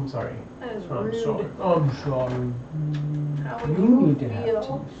 Oh, I'm sorry. That is I'm rude. sorry. I'm sorry. How would you need to have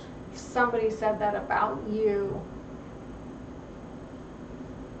teeth. If somebody said that about you?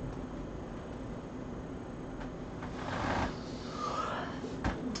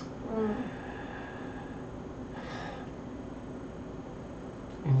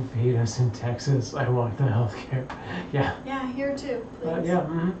 Invade us in Texas. I want the health care. Yeah. Yeah, here too, please. Yeah.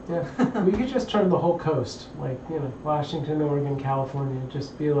 We could just turn the whole coast, like, Washington, Oregon, California,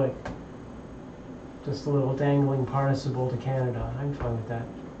 just be like, just a little dangling participle to Canada. I'm fine with that.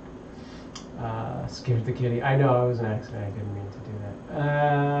 Scared the kitty. I know, it was an accident. I didn't mean to do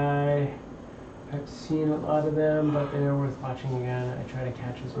that. I've seen a lot of them, but they're worth watching again. I try to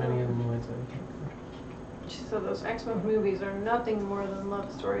catch as many of the new ones as I can. So those X-Men movies are nothing more than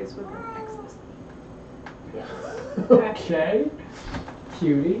love stories with an X's. Yes. Okay.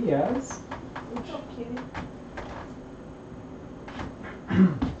 Cutie, yes. What's up, Cutie?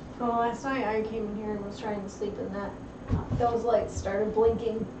 Well, last night I came in here and was trying to sleep, and those lights started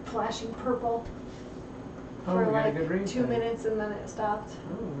blinking, flashing purple for like 2 minutes, and then it stopped.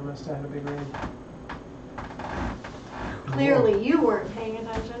 Oh, we must have had a big rain. Clearly, you weren't paying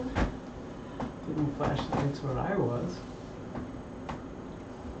attention. Didn't flash lights where I was.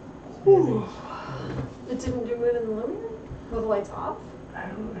 It didn't do it in the living room? With the lights off? I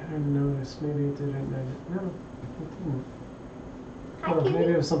didn't notice. Maybe it didn't. No, it didn't. Hi, Oh,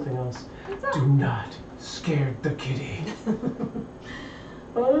 maybe it was something else. What's up? Do not scare the kitty.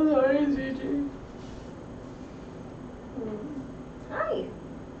 Oh, sorry, Gigi. Hi.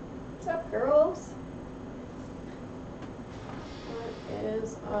 What's up, girls? What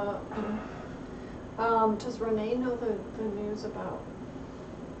is up? Does Renee know the news about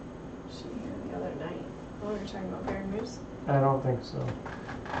she here the other night? Oh, we were talking about bear news? I don't think so.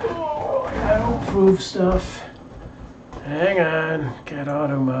 Oh, I gotta prove stuff. Hang on. Get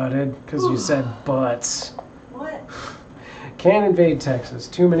auto-modded because you said butts. What? Can't invade Texas.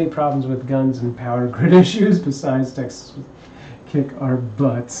 Too many problems with guns and power grid issues. Besides, Texas would kick our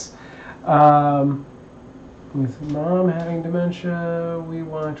butts. With mom having dementia, we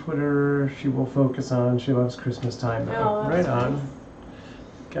watch whatever she will focus on. She loves Christmas time. Oh, Right that's on. nice.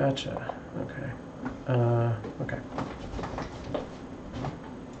 Gotcha. Okay. Okay.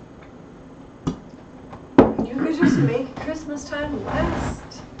 You could just make Christmas time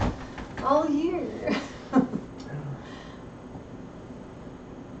last all year.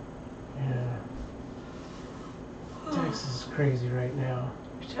 Yeah. Texas is crazy right now.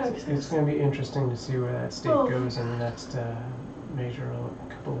 It's Texas. going to be interesting to see where that state Oh. goes in the next major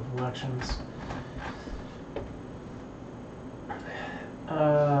couple of elections.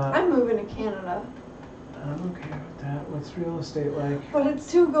 I'm moving to Canada, I'm okay with that. What's real estate like? but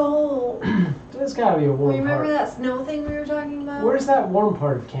it's too cold. There's got to be a warm Remember part. that snow thing we were talking about? Where's that warm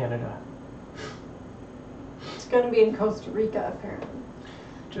part of Canada? It's going to be in Costa Rica, apparently.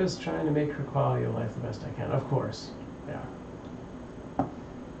 Just trying to make her quality of life the best I can. Of course. Yeah. I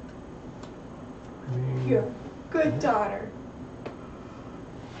mean, You're a good daughter.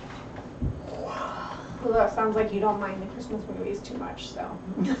 Although it sounds like you don't mind the Christmas movies too much, so.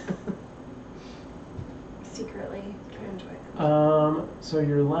 Secretly, I enjoy them. So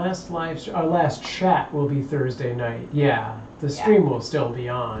your last our last chat will be Thursday night. Yeah, the stream will still be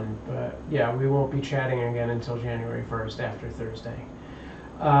on, but yeah, we won't be chatting again until January 1st after Thursday.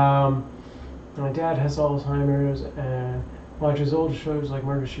 My dad has Alzheimer's and watches old shows like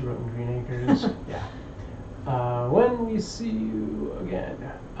Murder, She Wrote and Green Acres. Yeah. When we see you again.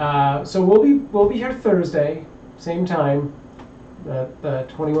 So we'll be here Thursday, same time, the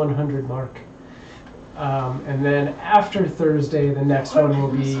 2100 mark. And then after Thursday, the next one will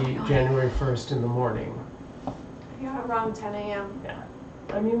be January 1st in the morning. Yeah, around 10 a.m. Yeah.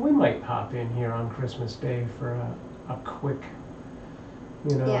 I mean, we might pop in here on Christmas Day for a quick,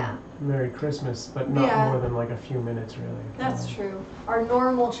 Merry Christmas, but not more than like a few minutes, really. That's true. Our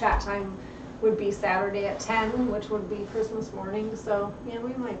normal chat time would be Saturday at 10, which would be Christmas morning. So, yeah,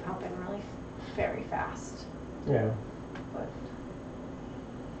 we might pop in really very fast. Yeah, But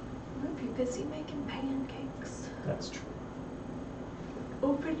we'll be busy making pancakes. that's true.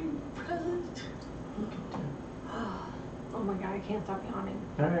 Opening presents. Oh my god, I can't stop yawning.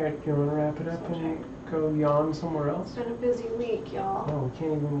 All right, you want to wrap it up and go yawn somewhere else? It's been a busy week, y'all. Oh, we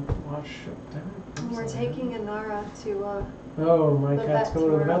can't even watch. We're taking Inara to Oh, my the cat's vet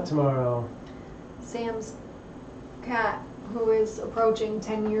going to the tomorrow. vet tomorrow. Sam's cat, who is approaching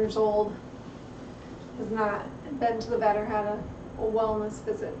 10 years old, has not been to the vet or had a wellness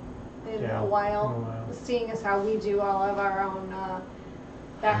visit in a while. Seeing as how we do all of our own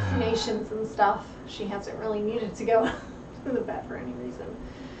vaccinations and stuff, she hasn't really needed to go to the vet for any reason.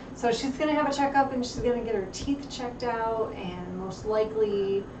 So she's going to have a checkup and she's going to get her teeth checked out and most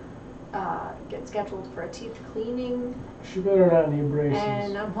likely get scheduled for a teeth cleaning. She better not need braces.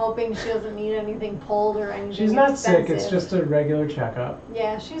 And I'm hoping she doesn't need anything pulled or anything She's not expensive. sick, it's just a regular checkup.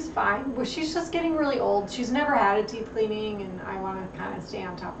 Yeah, she's fine. Well, she's just getting really old. She's never had a teeth cleaning, and I want to kind of stay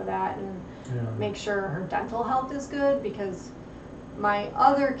on top of that and make sure her dental health is good, because my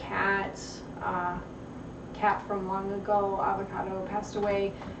other cat, cat from long ago, Avocado, passed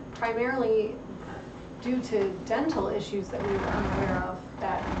away primarily due to dental issues that we were unaware of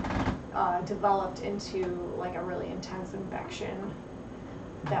that developed into like a really intense infection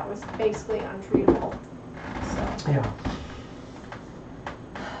that was basically untreatable.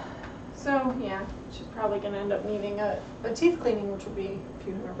 So yeah, she's probably gonna end up needing a teeth cleaning, which will be a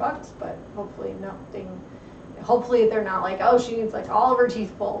few $100, but hopefully nothing. Hopefully they're not like, oh, she needs like all of her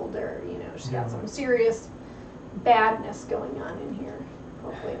teeth pulled, or she's got some serious badness going on in here.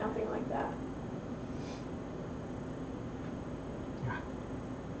 Hopefully nothing like that.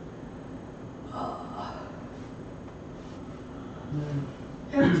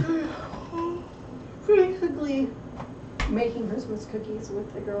 Basically making Christmas cookies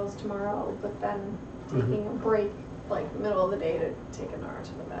with the girls tomorrow, but then taking a break like middle of the day to take Inara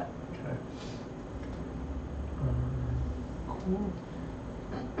to the vet. Okay.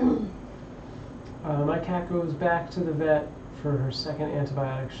 Cool. My cat goes back to the vet for her second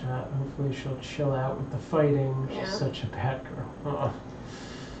antibiotic shot. Hopefully she'll chill out with the fighting. She's such a bad girl.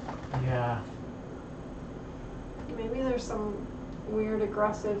 Yeah. Maybe there's some weird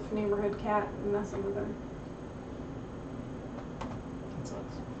aggressive neighborhood cat messing with her. That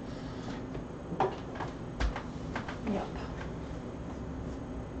sucks. Yep.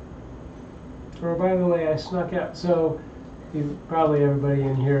 Oh, by the way, I snuck out. So Probably everybody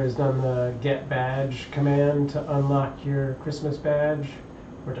in here has done the get badge command to unlock your Christmas badge,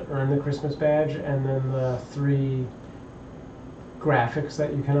 or to earn the Christmas badge, and then the 3 graphics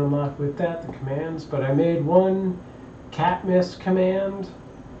that you can unlock with that, the commands. But I made one Catmus command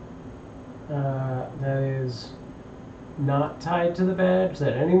that is not tied to the badge,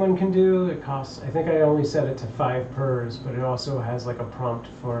 that anyone can do. It costs, I think I only set it to 5 purrs, but it also has like a prompt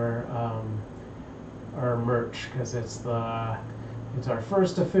for our merch, because it's our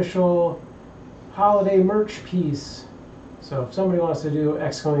first official holiday merch piece. So if somebody wants to do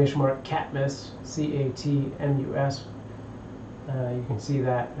 !Catmus, CATMUS, you can see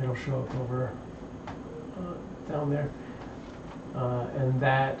that. It'll show up over down there. And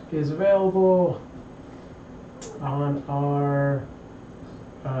that is available on our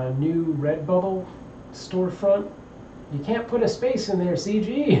new Redbubble storefront. You can't put a space in there,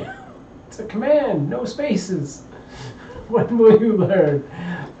 CG. It's a command, no spaces. When will you learn?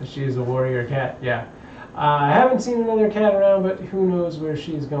 She's a warrior cat, yeah. I haven't seen another cat around, but who knows where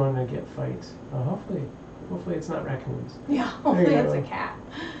she's going to get fights. Hopefully it's not raccoons. Yeah, hopefully it's a cat,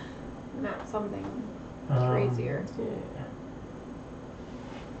 not something crazier. Yeah.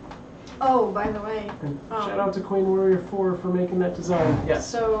 Oh, by the way, Shout out to Queen Warrior 4 for making that design. Yes.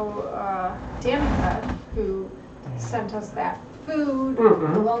 So Danica, who sent us that food, the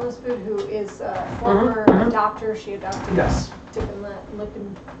wellness food, who is a former adopter. She adopted Dip and Lip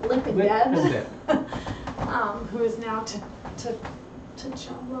and Deb, who is now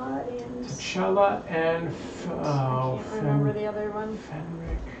T'Challa and I can't remember the other one.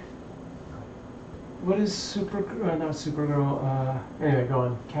 Fenric. What is not Supergirl, anyway, go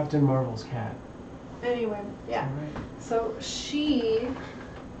on. Captain Marvel's cat. Anyway, yeah. Right. So she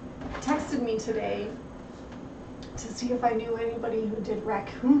texted me today to see if I knew anybody who did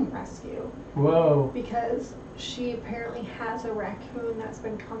raccoon rescue. Whoa. Because she apparently has a raccoon that's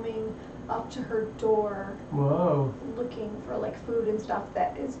been coming up to her door. Whoa. Looking for like food and stuff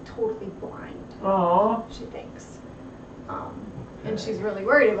that is totally blind. Aww. She thinks. And she's really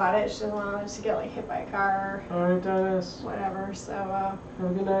worried about it. She doesn't want to get like hit by a car. Alright, Dennis. Whatever. So have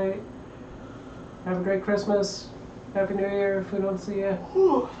a good night. Have a great Christmas. Happy New Year if we don't see you.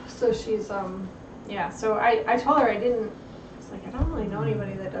 So she's yeah, so I told her I was like, I don't really know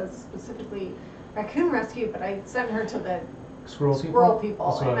anybody that does specifically raccoon rescue, but I sent her to the squirrel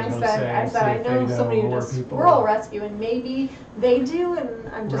people. And I said I know somebody who does squirrel rescue, and maybe they do, and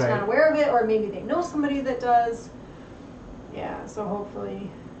I'm just not aware of it, or maybe they know somebody that does. Yeah, so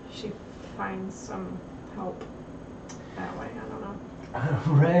hopefully she finds some help that way. I don't know.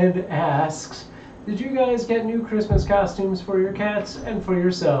 Red asks, did you guys get new Christmas costumes for your cats and for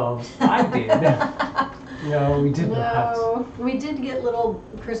yourselves? I did. No, we did not. No, we did get little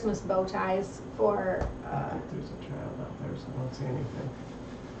Christmas bow ties for... I think there's a child out there, so I don't see anything.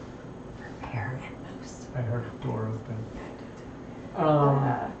 For Bear and Moose. I heard a door open. Yeah, I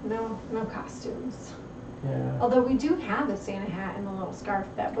did. No costumes. Yeah. Although we do have the Santa hat and the little scarf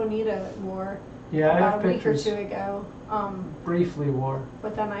that Bonita wore about a week or two ago. Briefly wore.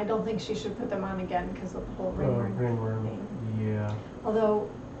 But then I don't think she should put them on again because of the whole ringworm thing. Yeah. Although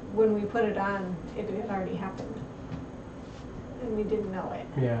when we put it on, it had already happened. And we didn't know it.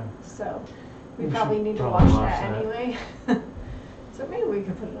 Yeah. So we probably need to wash that anyway. So maybe we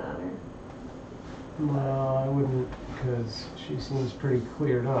could put it on her. Well, I wouldn't, because she seems pretty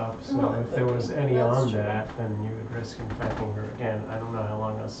cleared up, so if there was any on that, then you would risk infecting her again. I don't know how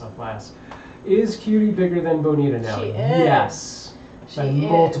long that stuff lasts. Is Cutie bigger than Bonita now? She is. Yes. By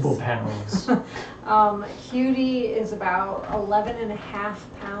multiple pounds. Cutie is about 11.5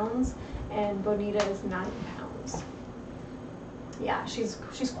 pounds, and Bonita is 9 pounds. Yeah, she's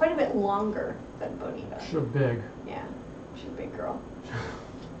quite a bit longer than Bonita. She's big. Yeah, she's a big girl.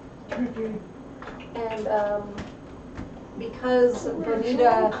 Tricky. And because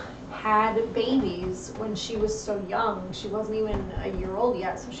Bonita had babies when she was so young, she wasn't even a year old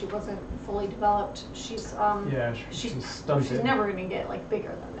yet, so she wasn't fully developed. She's stunted. She's never gonna get like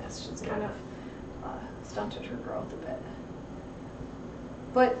bigger than this. She's kind of stunted her growth a bit.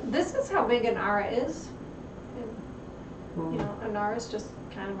 But this is how big an Ara is. And, you know, an Ara is just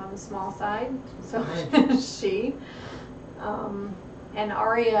kind of on the small side. So she. And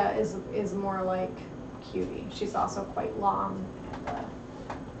Aria is more like Cutie. She's also quite long, and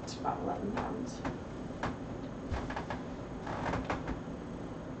it's about 11 pounds.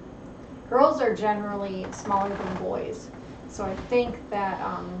 Girls are generally smaller than boys, so I think that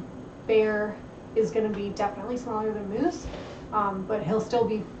Bear is going to be definitely smaller than Moose, but he'll still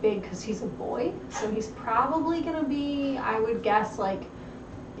be big because he's a boy, so he's probably going to be, I would guess, like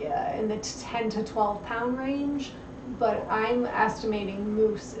in the 10 to 12 pound range. but I'm estimating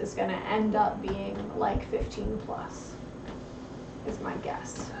Moose is gonna end up being like 15 plus, is my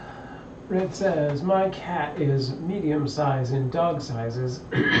guess. Red says, my cat is medium size in dog sizes.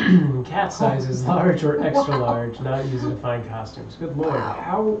 Cat size is large or extra large, not easy to find costumes. Good lord. Wow.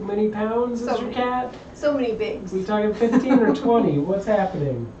 How many pounds So is your cat? So many bigs. We talking 15 or 20? What's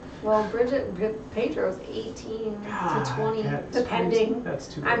happening? Well, Pedro's 18 God, to 20, that's depending crazy. That's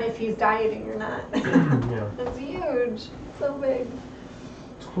too on big. if he's dieting or not. Yeah. That's huge. So big.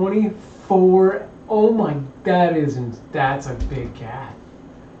 24. Oh my, that's a big cat.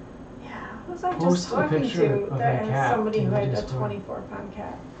 Yeah. Who was I Post just a talking picture to of that that cat had somebody in who the had a Discord. 24-pound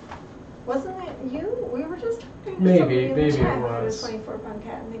cat? Wasn't it you? We were just talking to Maybe somebody in the it chat who had a was. 24-pound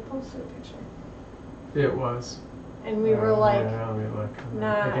cat, and they posted a picture. It was. And we were like, yeah, let me look.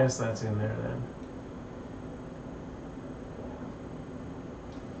 nah. I guess that's in there then.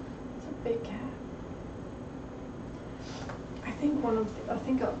 it's a big cat. I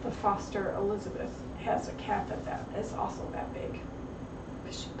think of the foster Elizabeth has a cat that is also that big.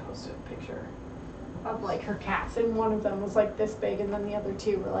 She posted a picture of like her cats, and one of them was like this big, and then the other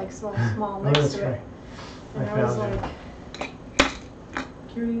two were like small Oh, next that's to it. right. And I I was found like,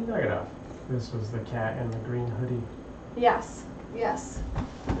 Cutie, knock it off. This was the cat in the green hoodie. yes.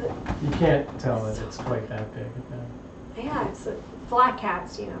 You can't tell that it's quite that big. Yeah, it's black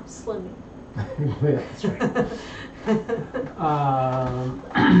cats, slimming. Yeah, that's right.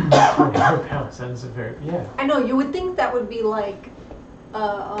 24 pounds. That is a very, yeah. I know, you would think that would be like,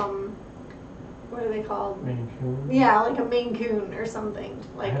 what are they called? Maine Coon. Yeah, like a Maine Coon or something.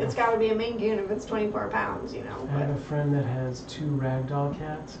 Like, have it's a- got to be a Maine Coon if it's 24 pounds, I have but a friend that has 2 ragdoll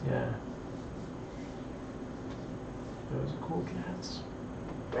cats. Yeah. Those are cool cats.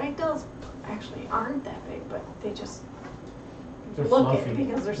 ragdolls actually aren't that big, but they just They're look fluffy. it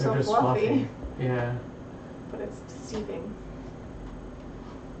because they're so just fluffy. Yeah. But it's deceiving.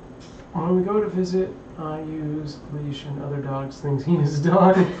 When we go to visit, I use leash and other dogs things he is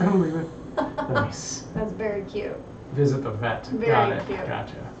dog and friendly with. Nice. That's very cute. Visit the vet. Very Got it. cute.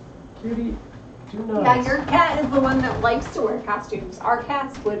 Gotcha. Cutie, do not. Yeah, your cat is the one that likes to wear costumes. Our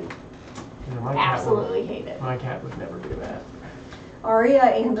cats would My cat absolutely hate it. My cat would never do that. Aria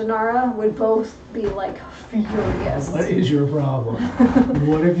and Dinara would both be like furious. What is your problem?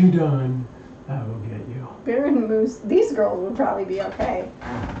 What have you done? I will get you. Bear and Moose, these girls would probably be okay.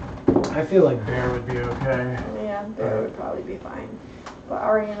 I feel like Bear would be okay. Yeah, Bear would probably be fine. But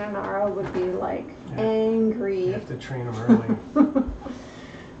Aria and Dinara would be like You angry. have to train them early.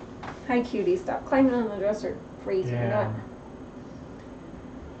 Hi, cutie. Stop climbing on the dresser. Crazy Yeah. nut.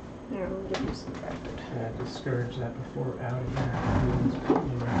 Here, let me give you some dry food. Yeah, discourage that before out of here.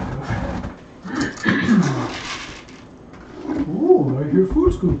 Ooh, I hear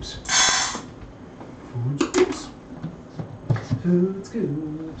food scoops. Food scoops. Food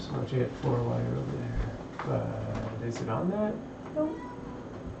scoops. Watch it for a while over there. But is it on that? Nope.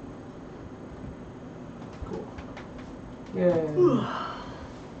 Cool. Yay.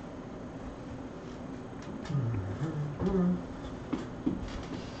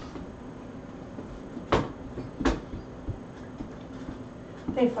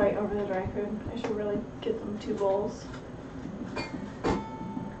 They fight over the dry food. I should really get them 2 bowls.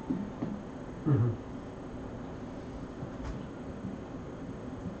 Mm-hmm.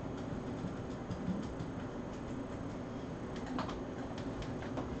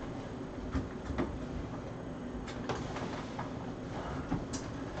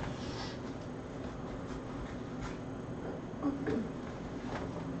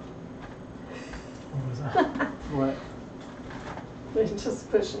 What was that? What? They're just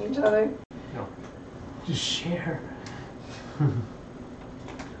pushing each other. No. Just share.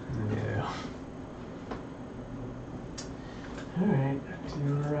 Yeah. Alright, do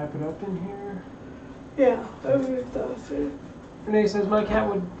you want to wrap it up in here? Yeah, I'm exhausted. Renee says, my cat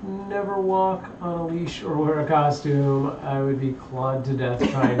would never walk on a leash or wear a costume. I would be clawed to death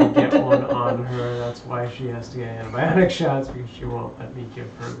trying to get one on her. That's why she has to get antibiotic shots, because she won't let me give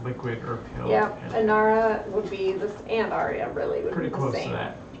her liquid or pill. Yeah, Anara would be this, and Aria really would Pretty be the close same. to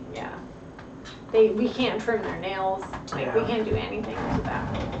that. Yeah. We can't trim their nails. Like, we Yeah. can't do anything to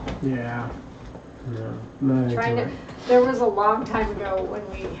them. Yeah. No, not Trying to, there was a long time ago when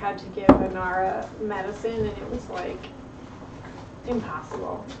we had to give Anara medicine, and it was like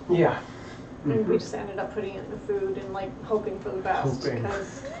impossible. Yeah. And we just ended up putting it in the food and like hoping for the best, Hoping.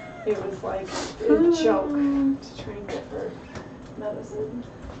 because it was like a joke to try and get her medicine.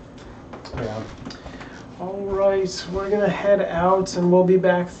 Yeah. All right, we're gonna head out, and we'll be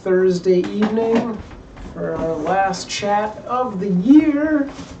back Thursday evening for our last chat of the year.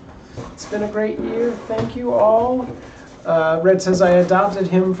 It's been a great year. Thank you all. Red says, I adopted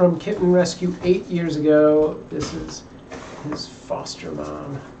him from Kitten Rescue 8 years ago. This is his foster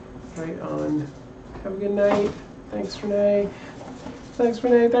mom. Right on. Have a good night. Thanks, Renee. Thanks,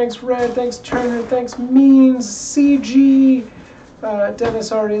 Renee. Thanks, Red. Thanks, Turner. Thanks, Means. CG.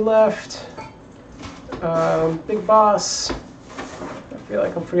 Dennis already left. Big Boss. I feel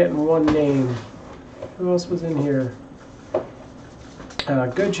like I'm forgetting one name. Who else was in here?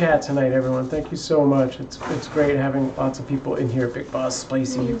 Good chat tonight, everyone. Thank you so much. It's great having lots of people in here. Big Boss,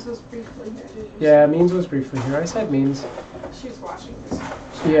 Spicy. Means was briefly here. Did you Yeah, Means was briefly here. I said Means. She's watching this.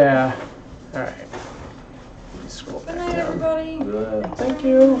 Yeah. All right. Let me scroll back Good night, down. everybody. Thank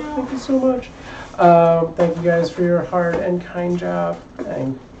you. Thank you so much. Thank you guys for your hard and kind job.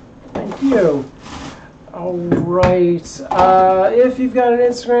 Thank you. All right. If you've got an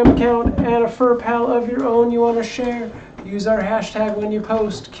Instagram account and a fur pal of your own you want to share, use our hashtag when you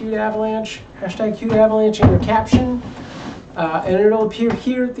post, Cute Avalanche, hashtag Cute Avalanche in your caption, and it'll appear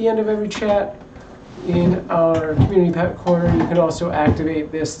here at the end of every chat in our Community Pet Corner. You can also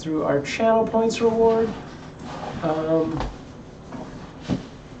activate this through our channel points reward.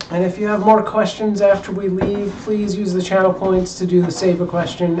 And if you have more questions after we leave, please use the channel points to do the save a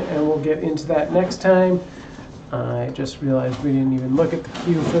question, and we'll get into that next time. I just realized we didn't even look at the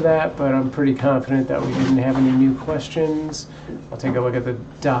queue for that, but I'm pretty confident that we didn't have any new questions. I'll take a look at the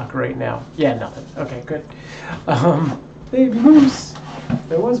doc right now. Yeah, nothing. Okay, good. Baby Moose.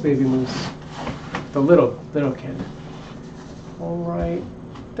 There was Baby Moose. The little kid. All right.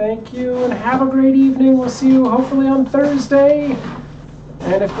 Thank you, and have a great evening. We'll see you hopefully on Thursday.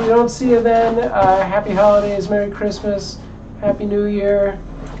 And if we don't see you then, happy holidays, Merry Christmas, Happy New Year.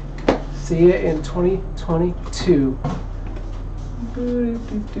 See you in 2022.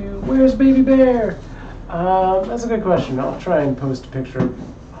 Where's Baby Bear? That's a good question. I'll try and post a picture.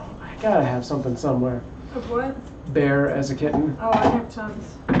 Oh, I gotta have something somewhere. Of what? Bear as a kitten. Oh, I have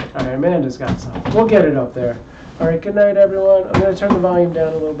tons. All right, Amanda's got some. We'll get it up there. All right, good night, everyone. I'm going to turn the volume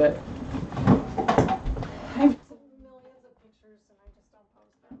down a little bit. I have millions of pictures and I just don't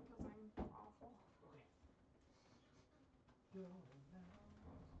post them because I'm awful.